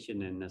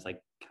excitation, and as I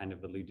kind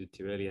of alluded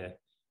to earlier,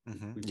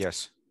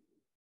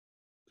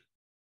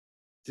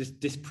 just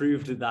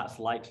disproved that that's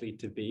likely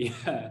to be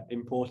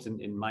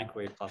important in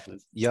microwave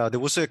plasmas. Yeah, there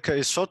was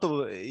a sort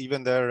of,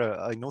 even there,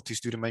 I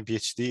noticed during my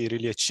PhD,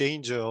 really a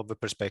change of the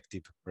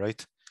perspective,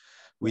 right?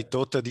 We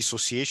thought the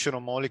dissociation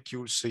of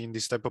molecules in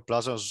this type of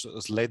plasmas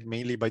was led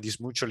mainly by this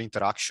mutual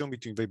interaction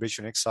between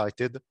vibration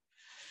excited.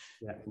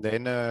 Yeah.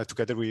 Then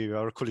together with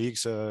our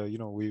colleagues,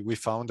 we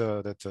found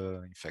that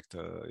in fact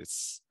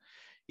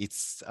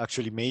it's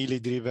actually mainly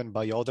driven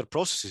by other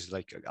processes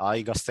like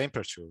high gas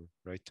temperature,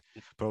 right?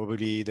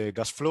 Probably the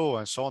gas flow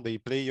and so on. They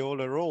play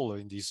all a role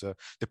in this,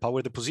 the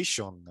power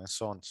deposition and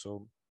so on.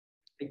 So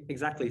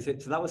exactly. So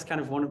that was kind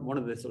of one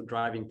of the sort of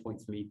driving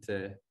points for me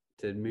to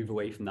move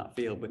away from that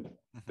field.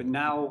 But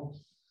now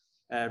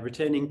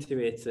returning to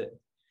it,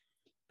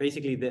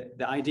 basically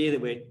the idea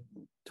that we're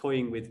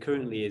toying with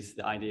currently is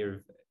the idea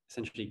of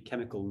essentially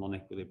chemical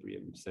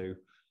non-equilibrium. So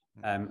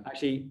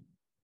actually,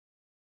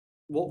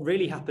 what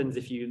really happens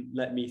if you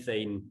let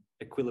methane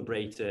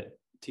equilibrate at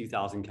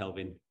 2000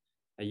 Kelvin,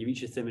 you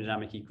reach a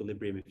thermodynamic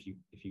equilibrium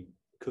if you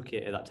cook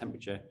it at that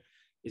temperature,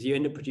 is you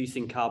end up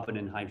producing carbon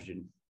and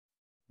hydrogen.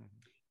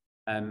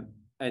 And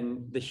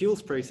the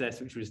Huel's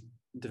process, which was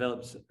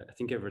developed, I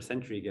think, over a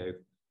century ago,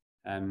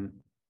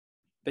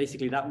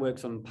 basically that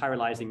works on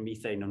pyrolyzing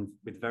methane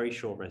with very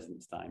short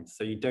residence times.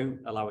 So you don't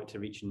allow it to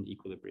reach an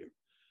equilibrium.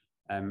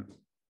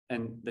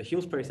 And the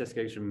Huel's process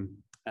goes from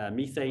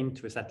methane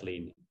to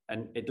acetylene.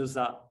 And it does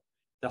that,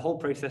 the whole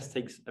process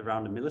takes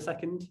around a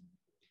millisecond.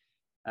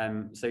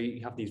 So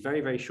you have these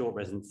very, very short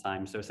residence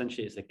times. So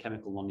essentially it's a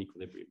chemical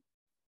non-equilibrium.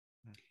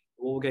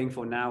 What we're going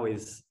for now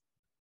is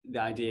the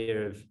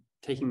idea of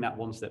taking that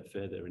one step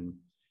further and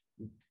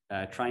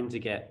trying to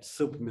get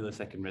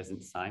sub-millisecond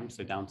residence time,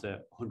 so down to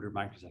 100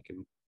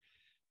 microseconds.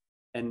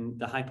 And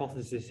the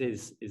hypothesis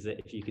is that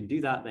if you can do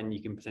that, then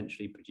you can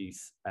potentially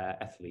produce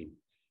ethylene.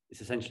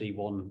 It's essentially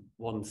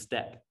one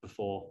step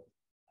before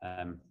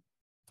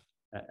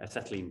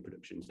acetylene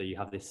production. So you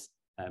have this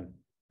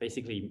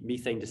basically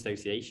methane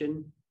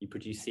dissociation. You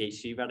produce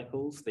CH2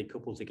 radicals, they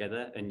couple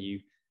together, and you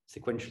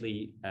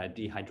sequentially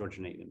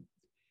dehydrogenate them.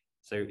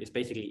 So it's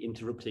basically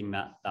interrupting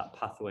that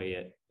pathway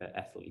at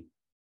ethylene.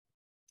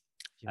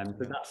 So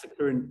that's the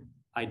current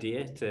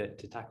idea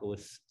to tackle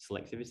this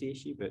selectivity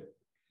issue. But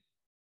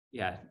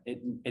yeah,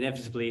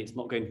 inevitably it's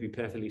not going to be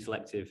perfectly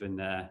selective, and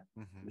there's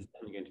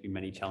definitely going to be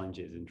many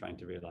challenges in trying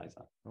to realize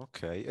that.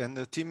 Okay,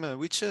 and Tim,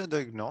 which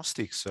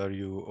diagnostics are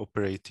you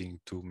operating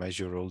to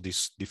measure all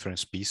these different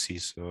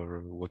species,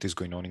 or what is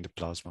going on in the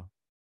plasma?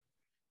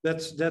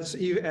 That's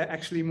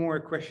actually more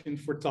a question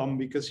for Tom,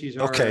 because he's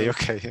our okay.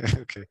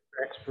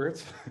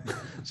 expert.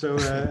 So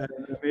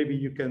maybe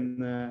you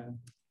can.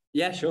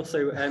 Yeah, sure.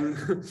 So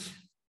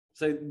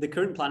so the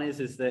current plan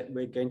is that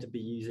we're going to be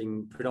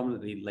using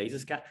predominantly laser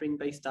scattering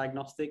based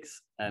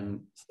diagnostics.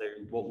 So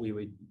what we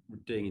were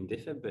doing in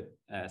DIFA, but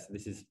so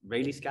this is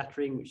Rayleigh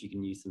scattering, which you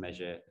can use to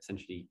measure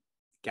essentially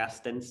gas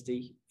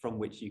density, from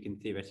which you can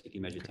theoretically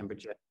measure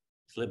temperature.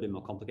 It's a little bit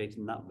more complicated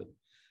than that, but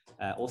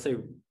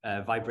also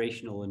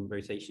vibrational and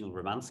rotational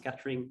Raman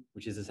scattering,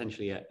 which is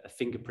essentially a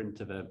fingerprint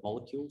of a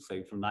molecule.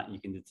 So from that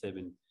you can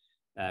determine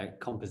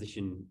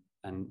composition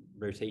and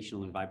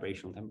rotational and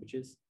vibrational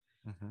temperatures.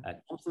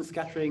 Thomson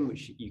scattering,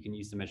 which you can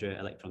use to measure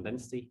electron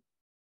density.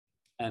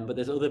 But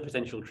there's other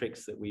potential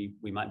tricks that we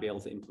might be able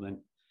to implement.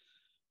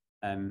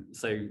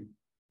 So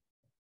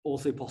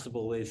also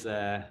possible is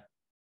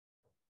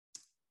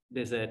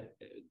there's a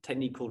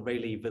technique called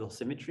Rayleigh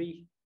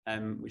velocimetry,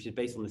 which is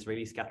based on this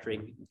Rayleigh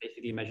scattering,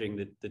 basically measuring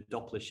the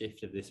Doppler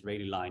shift of this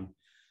Rayleigh line,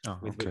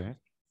 which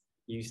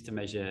used to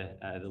measure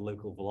the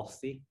local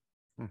velocity.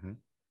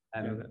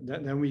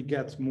 Then we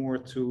get more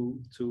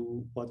to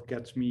what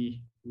gets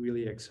me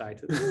really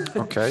excited.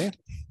 Okay,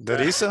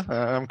 that is.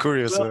 I'm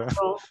curious.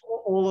 Well,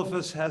 all of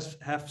us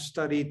have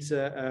studied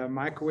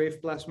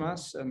microwave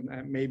plasmas,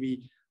 and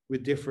maybe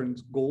with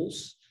different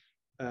goals,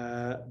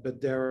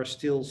 but there are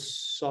still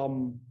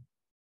some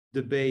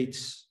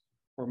debates,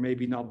 or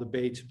maybe not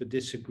debates, but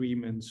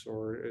disagreements,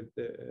 or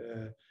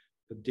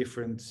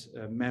different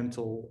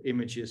mental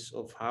images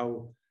of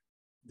how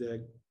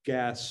the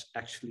gas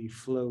actually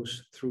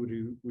flows through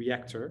the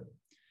reactor.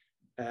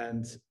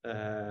 And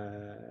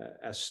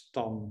as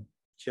Tom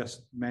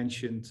just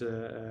mentioned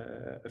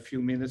a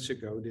few minutes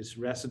ago, this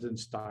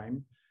residence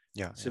time,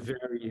 it's a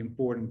very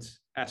important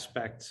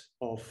aspect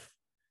of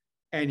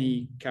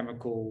any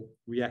chemical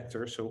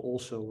reactor, so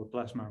also a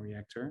plasma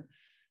reactor.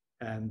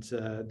 And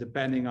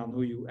depending on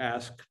who you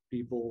ask,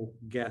 people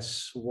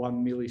guess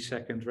 1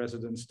 millisecond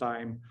residence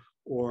time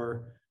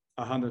or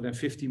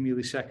 150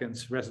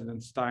 milliseconds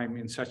residence time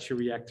in such a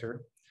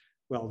reactor.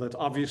 Well, that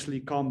obviously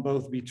can't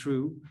both be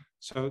true.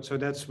 So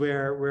that's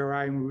where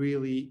I'm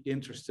really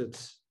interested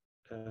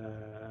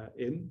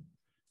in.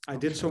 I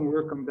did some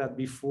work on that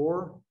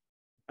before,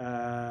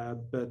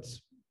 but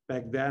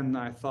back then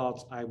I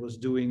thought I was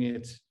doing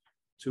it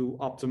to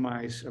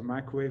optimize a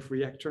microwave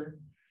reactor.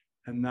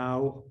 And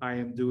now I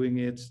am doing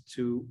it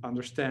to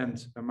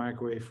understand a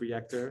microwave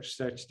reactor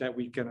such that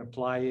we can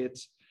apply it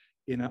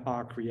in an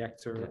arc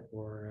reactor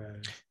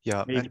or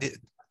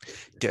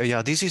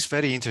this is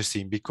very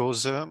interesting,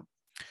 because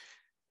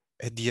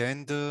at the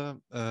end,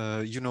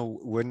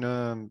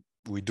 when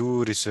we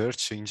do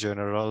research in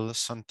general,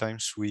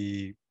 sometimes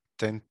we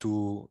tend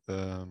to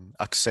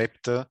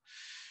accept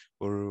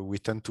or we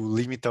tend to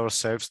limit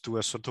ourselves to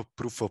a sort of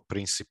proof of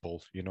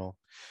principle,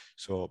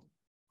 So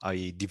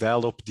I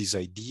develop this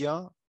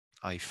idea,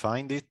 I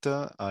find it,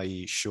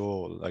 I show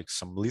like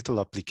some little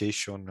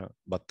application,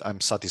 but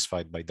I'm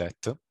satisfied by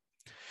that.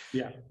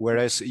 Yeah.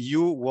 Whereas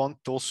you want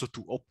also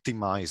to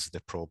optimize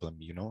the problem,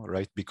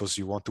 right? Because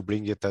you want to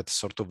bring it at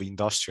sort of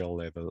industrial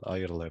level,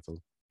 higher level.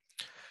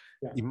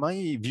 Yeah. In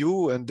my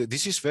view, and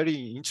this is very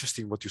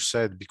interesting what you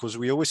said, because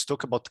we always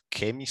talk about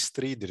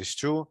chemistry, that is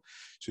true.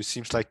 So it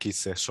seems like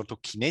it's a sort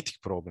of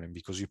kinetic problem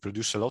because you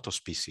produce a lot of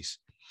species.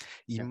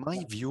 In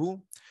my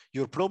view,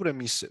 your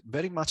problem is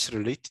very much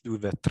related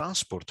with a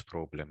transport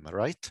problem,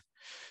 right?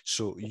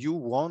 So you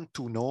want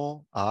to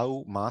know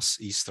how mass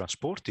is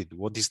transported.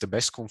 What is the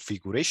best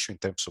configuration in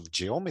terms of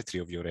geometry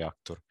of your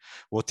reactor?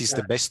 What is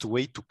the best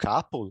way to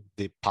couple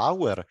the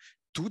power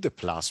to the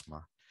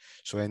plasma?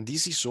 So, and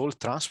this is all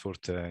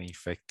transport, in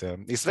fact.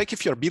 It's like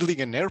if you're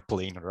building an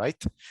airplane,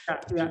 right?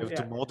 You have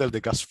to model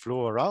the gas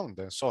flow around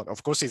and so on.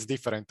 Of course, it's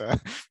different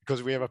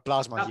because we have a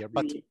plasma here,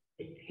 but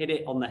hit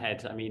it on the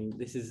head. I mean,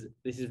 this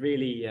is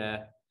really,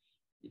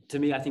 to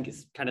me, I think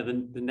it's kind of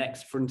the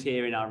next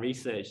frontier in our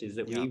research is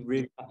that we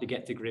really have to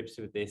get to grips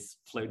with this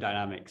flow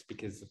dynamics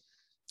because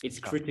it's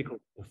critical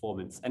to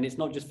performance. And it's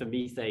not just for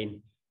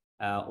methane,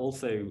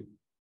 also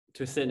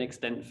to a certain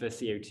extent for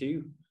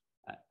CO2,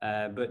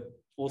 but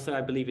also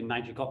I believe in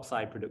nitric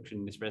oxide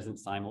production, this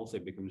residence time also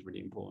becomes really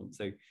important.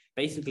 So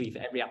basically for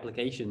every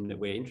application that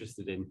we're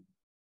interested in,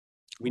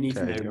 we need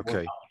to know more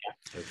about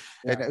the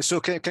And so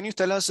can you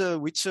tell us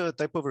which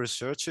type of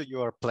research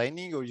you are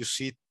planning or you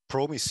see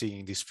promising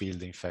in this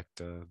field, in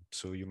fact?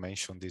 So you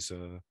mentioned this.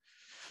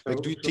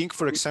 Do you think,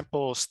 for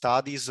example,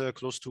 studies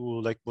close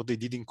to like what they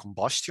did in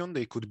combustion,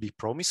 they could be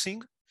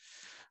promising?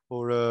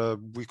 Or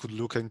we could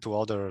look into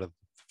other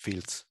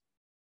fields?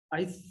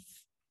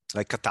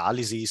 Like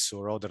catalysis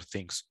or other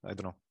things? I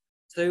don't know.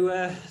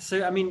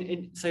 So I mean,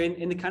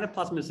 in the kind of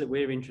plasmas that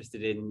we're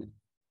interested in,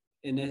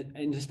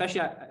 and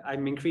especially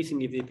I'm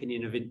increasingly of the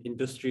opinion of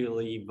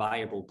industrially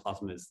viable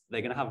plasmas.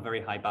 They're going to have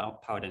very high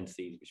power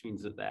densities, which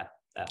means that they're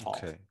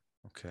hot.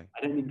 Okay.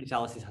 I don't think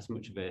catalysis has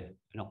much of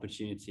an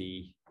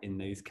opportunity in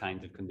those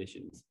kinds of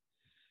conditions.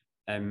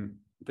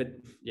 But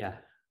yeah,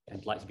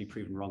 I'd like to be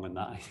proven wrong on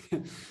that.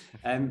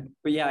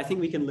 But yeah, I think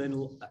we can learn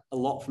a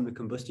lot from the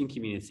combustion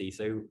community.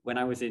 So when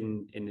I was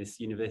in this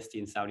university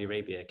in Saudi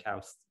Arabia,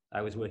 KAUST,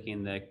 I was working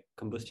in the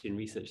Combustion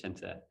Research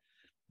Center.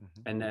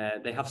 And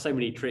they have so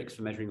many tricks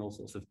for measuring all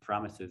sorts of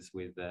parameters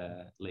with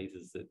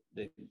lasers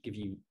that give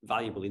you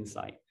valuable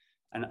insight.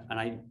 And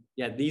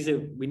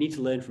we need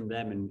to learn from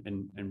them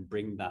and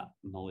bring that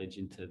knowledge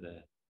into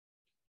the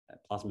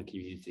plasma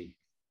community.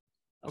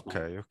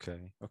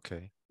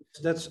 Okay.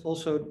 That's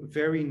also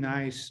very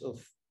nice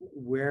of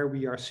where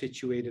we are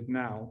situated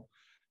now.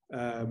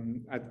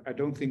 I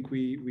don't think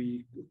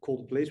we call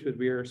the place, but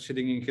we are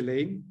sitting in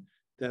Geleen.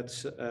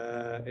 That's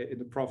in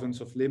the province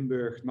of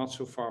Limburg, not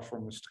so far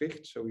from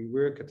Maastricht. So we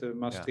work at the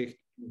Maastricht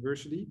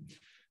University,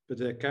 but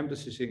the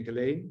campus is in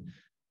Geleen.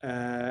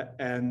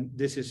 And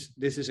this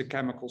is a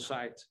chemical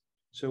site.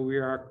 So we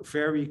are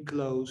very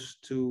close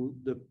to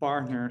the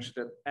partners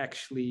that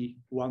actually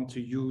want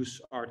to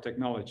use our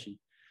technology.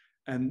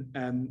 And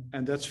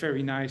that's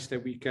very nice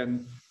that we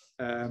can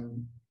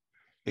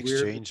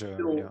exchange.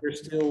 We're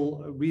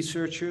still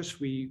researchers.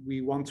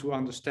 We want to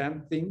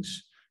understand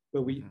things.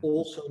 But we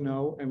also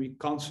know, and we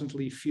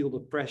constantly feel the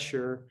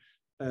pressure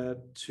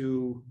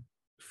to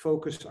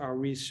focus our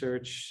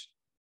research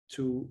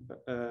to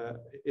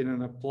in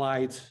an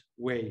applied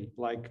way,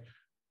 like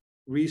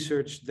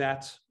research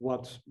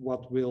what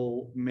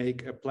will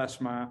make a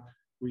plasma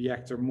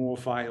reactor more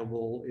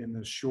viable in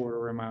a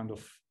shorter amount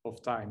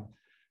of time.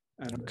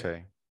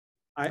 And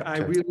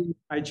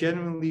I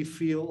genuinely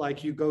feel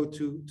like you go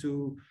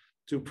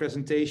to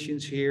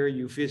presentations here,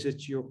 you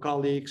visit your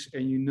colleagues,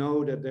 and you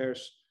know that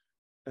there's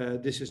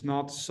this is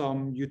not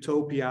some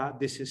utopia.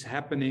 This is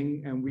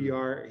happening, and we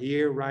are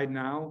here right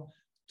now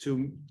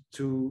to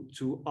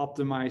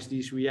optimize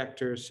these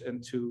reactors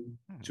and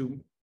to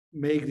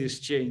make this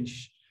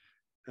change.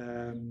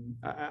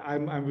 I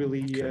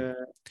really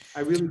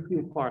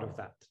feel part of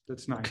that.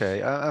 That's nice.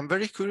 Okay, I'm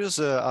very curious.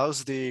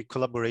 How's the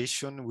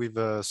collaboration with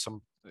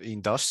some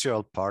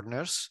industrial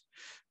partners?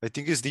 I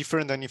think it's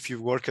different than if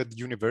you work at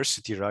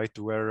university, right?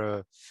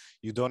 Where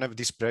you don't have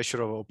this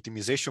pressure of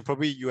optimization.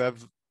 Probably you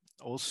have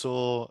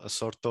also a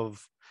sort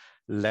of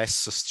less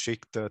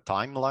strict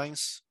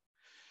timelines.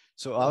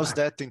 So how's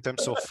that in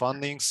terms of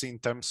fundings, in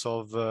terms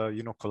of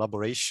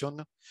collaboration?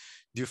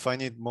 Do you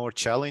find it more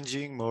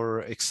challenging,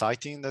 more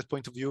exciting in that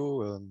point of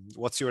view?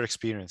 What's your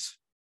experience?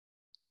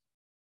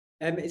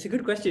 It's a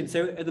good question.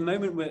 So at the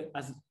moment,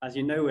 as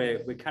you know,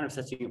 we're kind of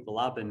setting up the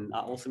lab, and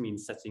that also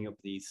means setting up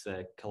these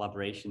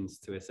collaborations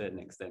to a certain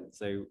extent.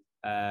 So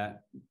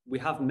we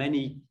have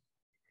many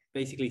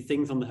basically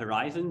things on the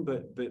horizon,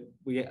 but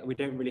we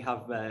don't really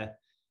have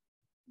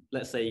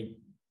let's say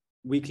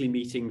weekly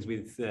meetings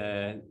with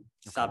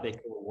SABIC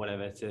or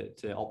whatever to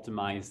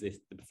optimize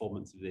the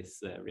performance of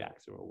this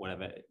reactor or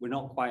whatever. We're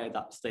not quite at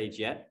that stage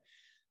yet.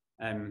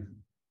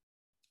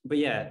 But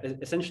yeah,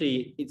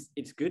 essentially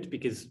it's good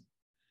because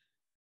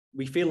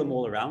we feel them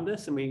all around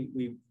us, and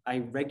I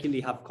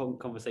regularly have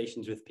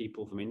conversations with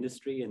people from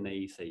industry, and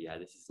they say, yeah,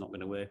 this is not going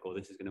to work, or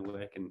this is going to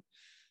work. And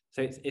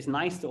so it's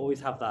nice to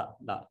always have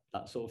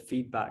that sort of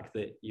feedback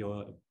that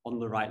you're on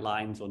the right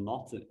lines or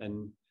not.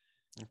 And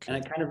it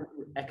kind of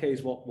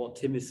echoes what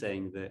Tim is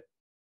saying, that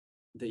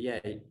yeah,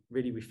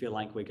 really we feel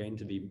like we're going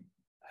to be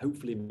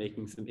hopefully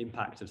making some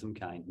impact of some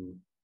kind, and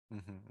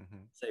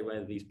say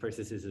whether these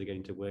processes are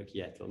going to work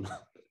yet or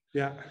not.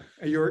 Yeah,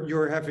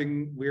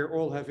 we're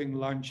all having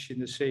lunch in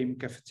the same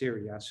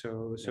cafeteria,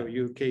 so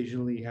you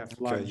occasionally have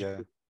lunch. Yeah.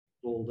 With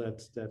all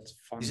that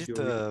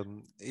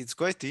fun. It's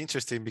quite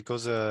interesting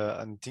because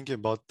I'm thinking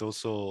about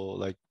also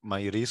like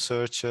my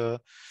research.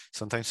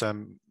 Sometimes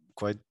I'm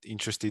quite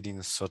interested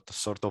in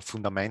sort of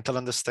fundamental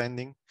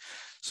understanding.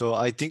 So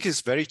I think it's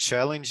very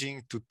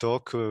challenging to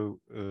talk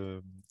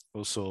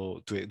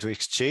also to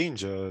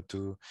exchange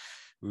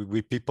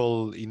with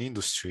people in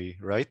industry,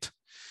 right?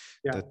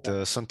 Yeah.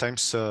 That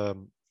sometimes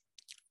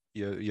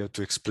you have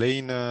to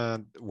explain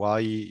why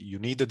you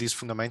need this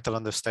fundamental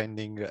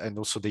understanding, and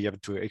also they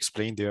have to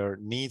explain their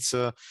needs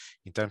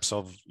in terms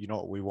of,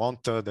 we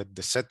want that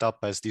the setup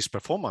has this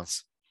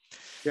performance.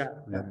 Yeah.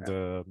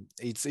 And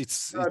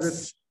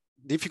it's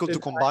difficult to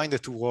combine the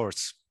two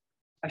words.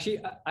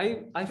 Actually,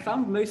 I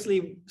found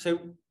mostly, so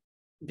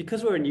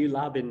because we're a new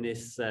lab in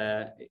this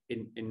on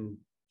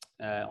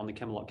the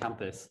Camelot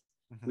campus,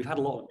 we've had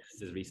a lot of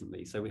visitors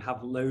recently. So we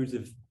have loads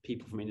of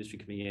people from industry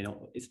coming in.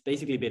 It's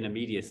basically been a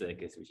media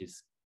circus, which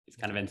is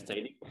kind of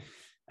entertaining.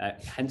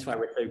 Hence why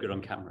we're so good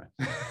on camera.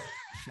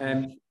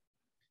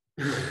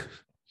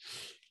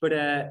 But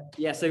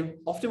yeah, so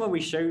often when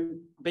we show,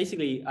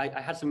 basically,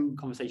 I had some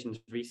conversations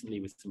recently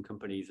with some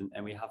companies,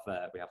 and we have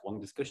long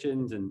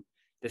discussions, and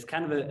there's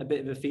kind of a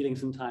bit of a feeling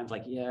sometimes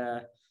like, yeah,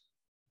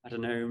 I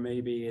don't know,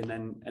 maybe, and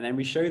then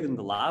we show them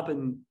the lab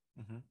and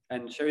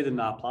show them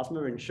our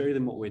plasma and show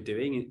them what we're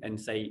doing, and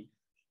say,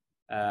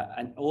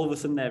 and all of a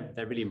sudden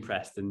they're really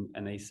impressed, and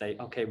they say,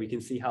 okay, we can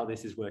see how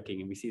this is working,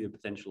 and we see the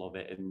potential of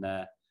it,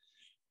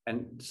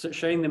 and so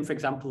showing them, for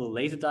example, the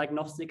laser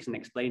diagnostics and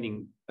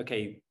explaining,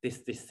 okay, this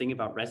thing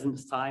about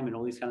residence time and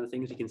all these kind of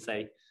things, you can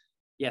say,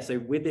 yeah, so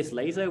with this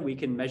laser we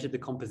can measure the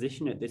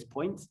composition at this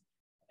point,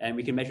 and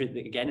we can measure it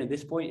again at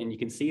this point, and you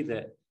can see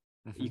that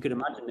you could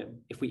imagine that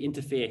if we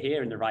interfere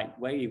here in the right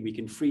way, we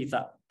can freeze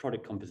that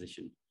product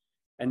composition.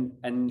 And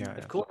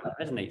of course that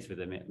resonates with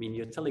them. I mean,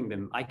 you're telling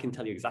them, I can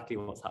tell you exactly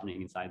what's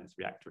happening inside this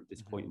reactor at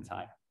this point in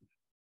time.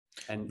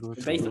 And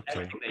based on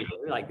everything they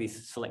do, like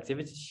these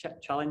selectivity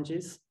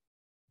challenges,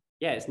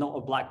 yeah, it's not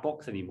a black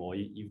box anymore.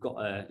 You've got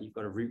a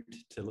route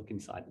to look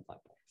inside the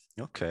black box.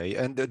 Okay,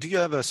 and do you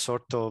have a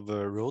sort of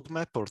a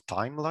roadmap or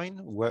timeline?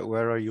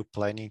 Where are you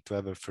planning to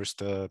have a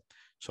first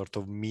sort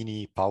of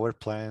mini power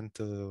plant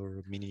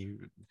or mini?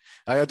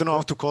 I don't know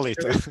how to call it.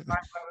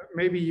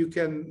 Maybe you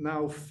can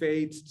now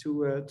fade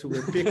to a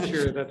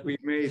picture that we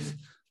made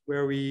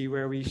where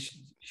we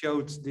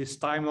showed this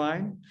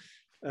timeline.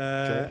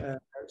 Okay.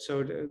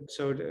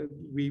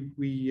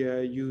 We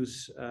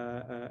use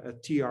a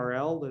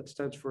TRL, that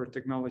stands for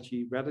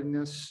Technology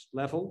Readiness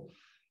Level.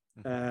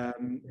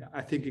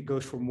 I think it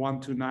goes from 1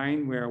 to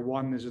 9, where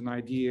 1 is an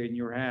idea in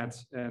your head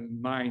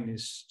and 9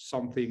 is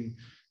something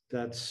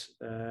that's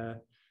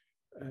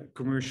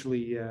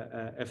commercially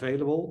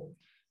available.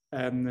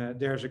 And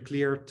there's a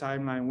clear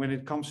timeline when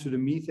it comes to the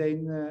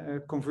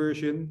methane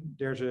conversion.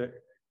 There's a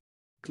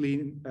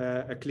clear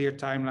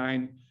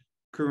timeline.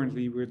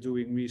 Currently, we're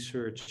doing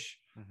research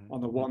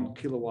on a 1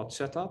 kilowatt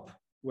setup.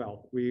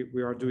 Well,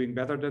 we are doing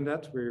better than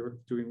that. We're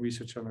doing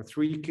research on a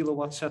 3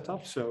 kilowatt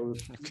setup. So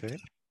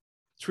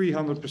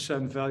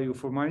 300% value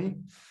for money.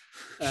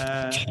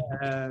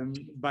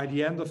 By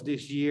the end of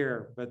this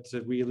year, but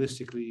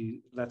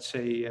realistically, let's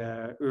say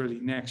early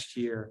next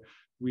year,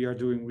 we are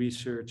doing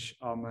research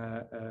on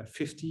a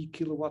 50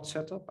 kilowatt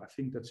setup. I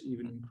think that's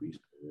even increased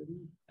already.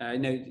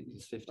 No,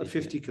 it's 50.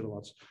 50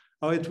 kilowatts.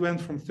 Oh, it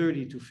went from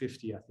 30 to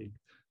 50, I think.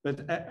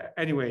 But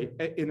anyway,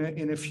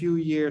 in a few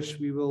years,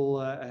 we will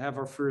have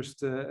our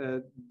first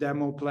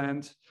demo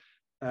plant.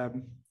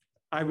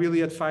 I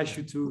really advise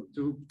you to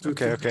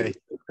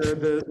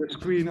the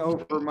screen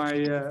over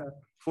my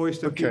voice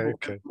to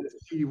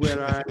see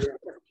whether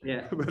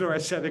I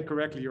said it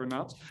correctly or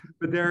not.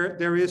 But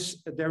there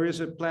is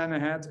a plan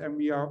ahead, and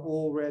we are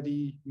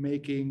already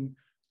making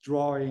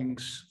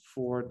drawings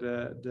for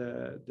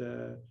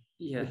the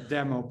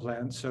demo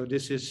plant. So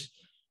this is,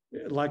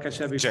 like I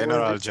said before,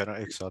 general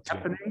exactly.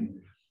 Happening,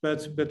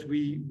 but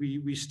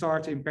we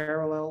start in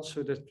parallel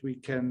so that we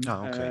can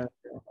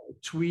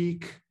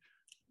tweak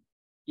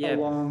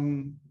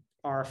along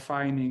our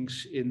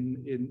findings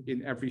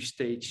in every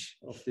stage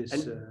of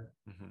this.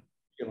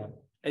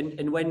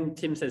 And when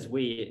Tim says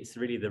we, it's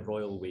really the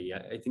royal we.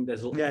 I think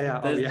there's a lot.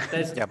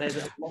 There's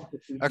a lot of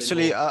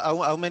actually,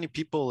 how many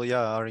people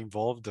are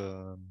involved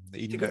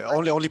in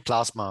only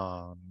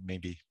plasma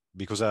maybe?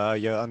 Because I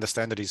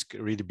understand that it's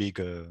really big.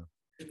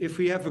 If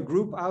we have a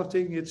group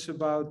outing, it's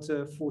about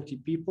 40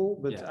 people,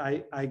 but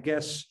Yeah. I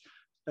guess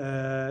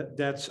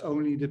that's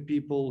only the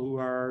people who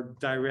are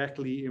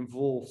directly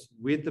involved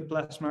with the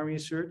plasma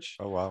research.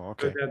 Oh wow,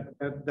 okay.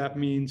 So that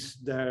means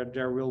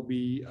there will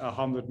be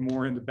 100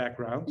 more in the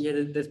background.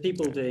 Yeah, there's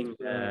people doing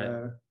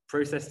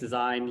process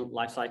design,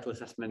 life cycle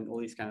assessment, all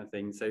these kind of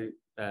things. So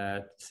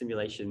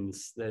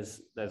simulations,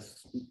 there's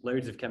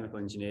loads of chemical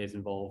engineers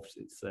involved.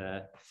 It's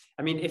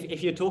I mean,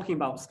 if you're talking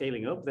about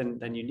scaling up,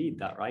 then you need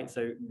that, right?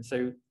 So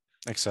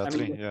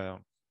Exactly. I mean, yeah.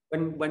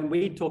 When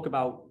we talk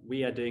about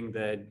we are doing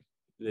the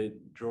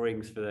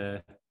drawings for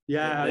the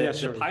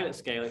pilot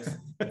scale,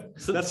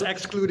 that's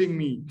excluding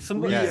me.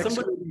 Somebody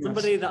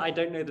that I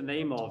don't know the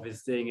name of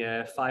is doing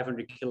a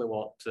 500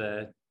 kilowatt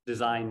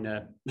design.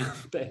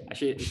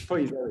 Actually, it's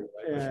probably very.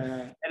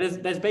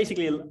 And there's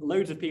basically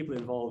loads of people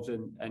involved,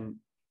 and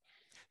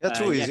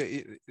true.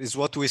 Is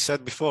what we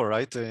said before,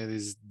 right?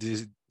 Is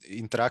this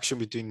interaction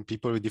between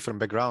people with different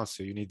backgrounds.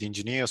 So you need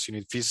engineers, you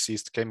need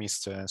physicists,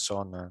 chemists, and so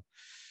on.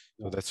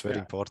 So that's very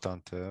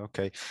important.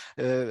 Okay.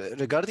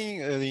 Regarding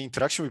the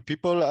interaction with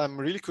people, I'm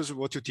really curious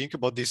what you think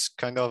about this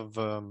kind of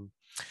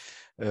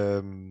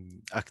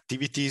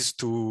activities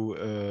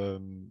to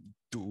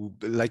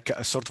like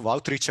a sort of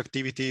outreach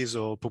activities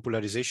or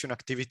popularization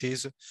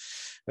activities.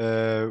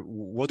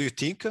 What do you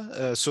think?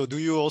 So do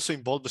you also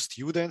involve the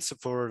students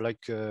for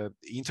like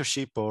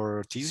internship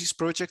or thesis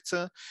projects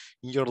in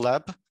your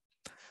lab?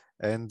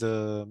 And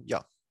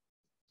yeah.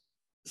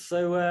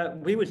 So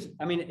we would,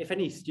 I mean, if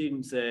any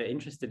students are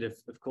interested,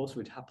 of course,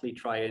 we'd happily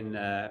try and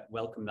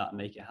welcome that and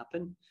make it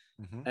happen.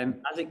 Mm-hmm.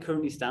 As it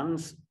currently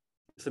stands,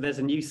 so there's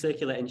a new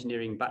circular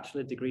engineering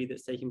bachelor degree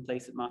that's taking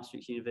place at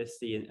Maastricht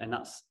University, and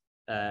that's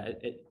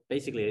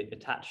basically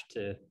attached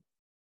to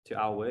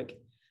our work.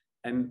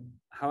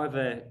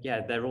 However,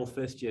 yeah, they're all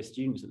first year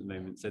students at the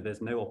moment, so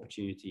there's no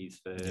opportunities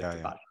for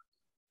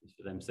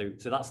them. So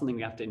that's something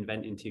we have to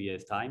invent in 2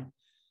 years' time.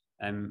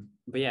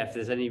 But yeah, if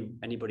there's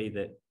anybody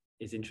that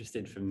is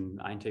interested from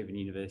Eindhoven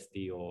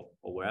University or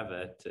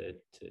wherever to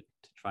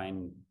try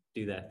and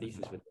do their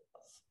thesis with us,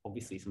 that's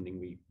obviously something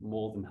we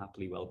more than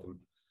happily welcome.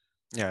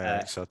 Yeah,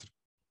 exactly.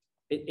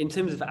 In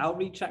terms of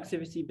outreach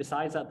activity,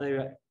 besides that,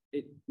 though,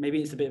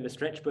 maybe it's a bit of a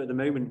stretch, but at the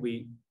moment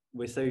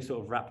we're so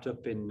sort of wrapped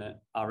up in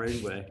our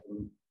own work.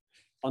 And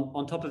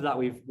on top of that,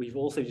 we've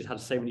also just had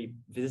so many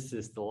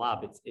visitors to the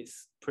lab.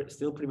 It's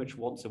still pretty much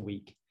once a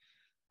week.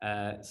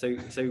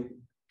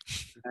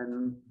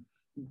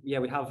 Yeah,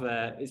 we have.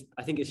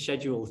 I think it's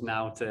scheduled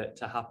now to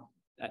have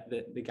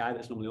the guy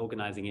that's normally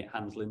organising it,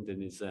 Hans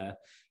Linden, is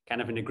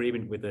kind of in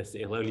agreement with us.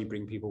 He'll only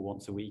bring people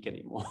once a week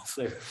anymore.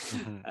 So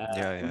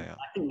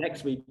I think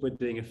next week we're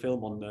doing a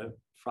film on the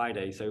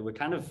Friday, so we're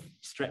kind of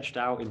stretched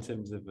out in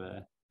terms of.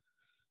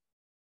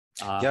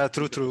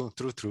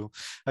 True.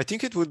 I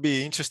think it would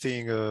be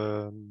interesting.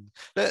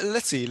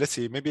 Let's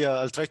see. Maybe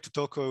I'll try to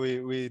talk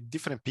with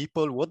different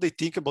people what they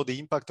think about the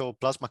impact of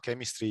plasma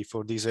chemistry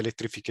for this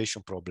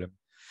electrification problem,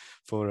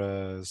 for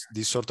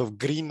this sort of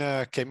green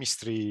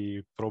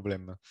chemistry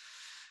problem.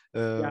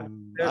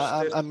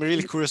 I'm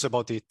really curious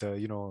about it.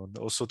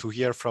 Also to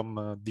hear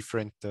from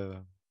different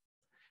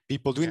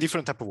people doing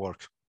different type of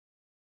work.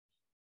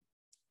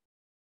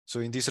 So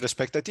in this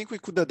respect, I think we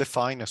could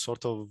define a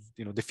sort of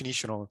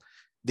definition of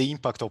the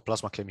impact of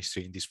plasma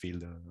chemistry in this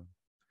field.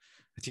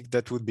 I think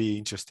that would be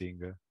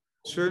interesting.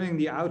 Concerning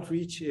the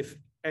outreach, if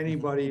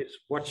anybody is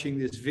watching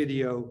this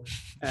video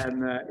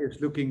and is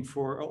looking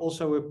for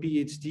also a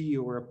PhD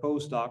or a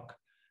postdoc,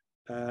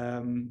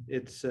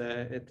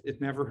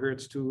 it never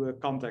hurts to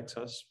contact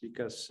us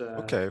because.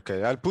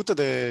 Okay. I'll put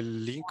the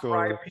link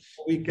or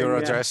your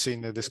address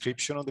in the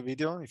description of the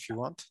video if you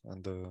want,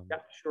 and yeah,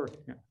 sure.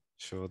 Yeah.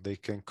 So they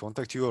can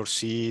contact you or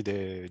see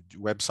the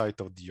website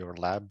of your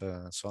lab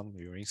and so on,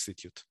 your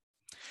institute.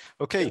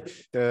 Okay.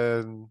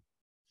 Do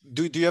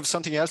you have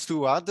something else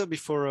to add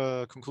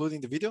before concluding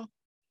the video?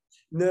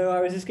 No,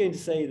 I was just going to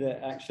say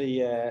that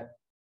actually,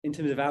 in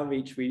terms of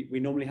outreach, we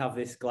normally have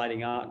this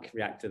gliding arc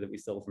reactor that we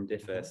stole from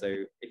DIFA.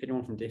 So if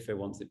anyone from DIFA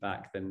wants it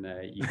back, then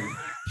you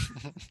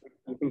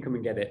can come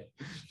and get it.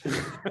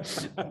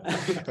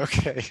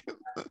 Okay.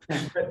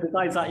 But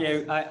besides that,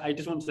 I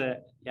just want to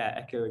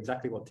echo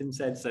exactly what Tim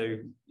said. So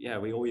yeah,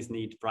 we always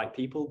need bright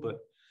people, but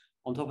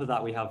on top of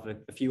that, we have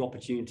a few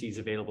opportunities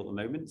available at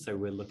the moment. So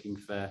we're looking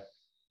for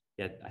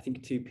I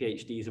think 2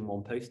 PhDs and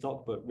 1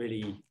 postdoc, but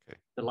really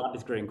the lab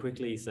is growing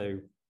quickly. So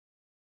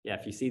yeah,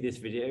 if you see this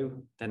video,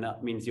 then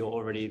that means you're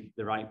already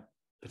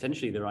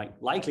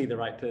likely the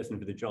right person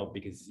for the job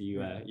because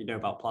you know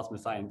about plasma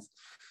science.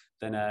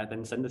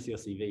 Then send us your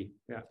CV.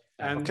 Yeah,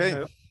 and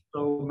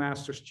so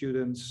master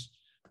students,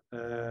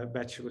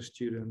 bachelor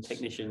students,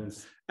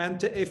 technicians,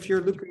 and if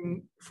you're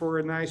looking for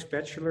a nice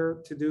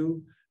bachelor to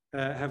do,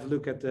 have a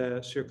look at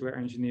the circular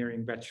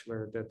engineering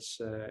bachelor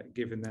that's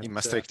given at in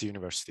Maastricht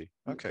University.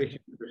 Okay.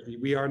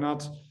 We are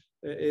not.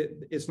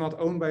 It's not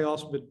owned by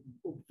us, but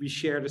we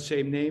share the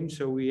same name,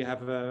 so we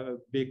have a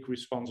big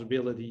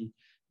responsibility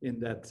in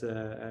that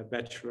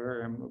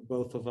bachelor, and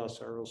both of us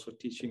are also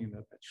teaching in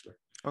that bachelor.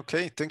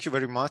 Okay, thank you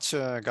very much,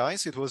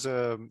 guys. It was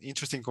an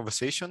interesting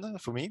conversation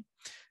for me.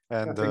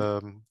 And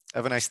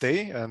have a nice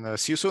day and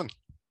see you soon.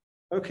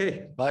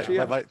 Okay. Bye.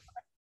 Bye. Bye.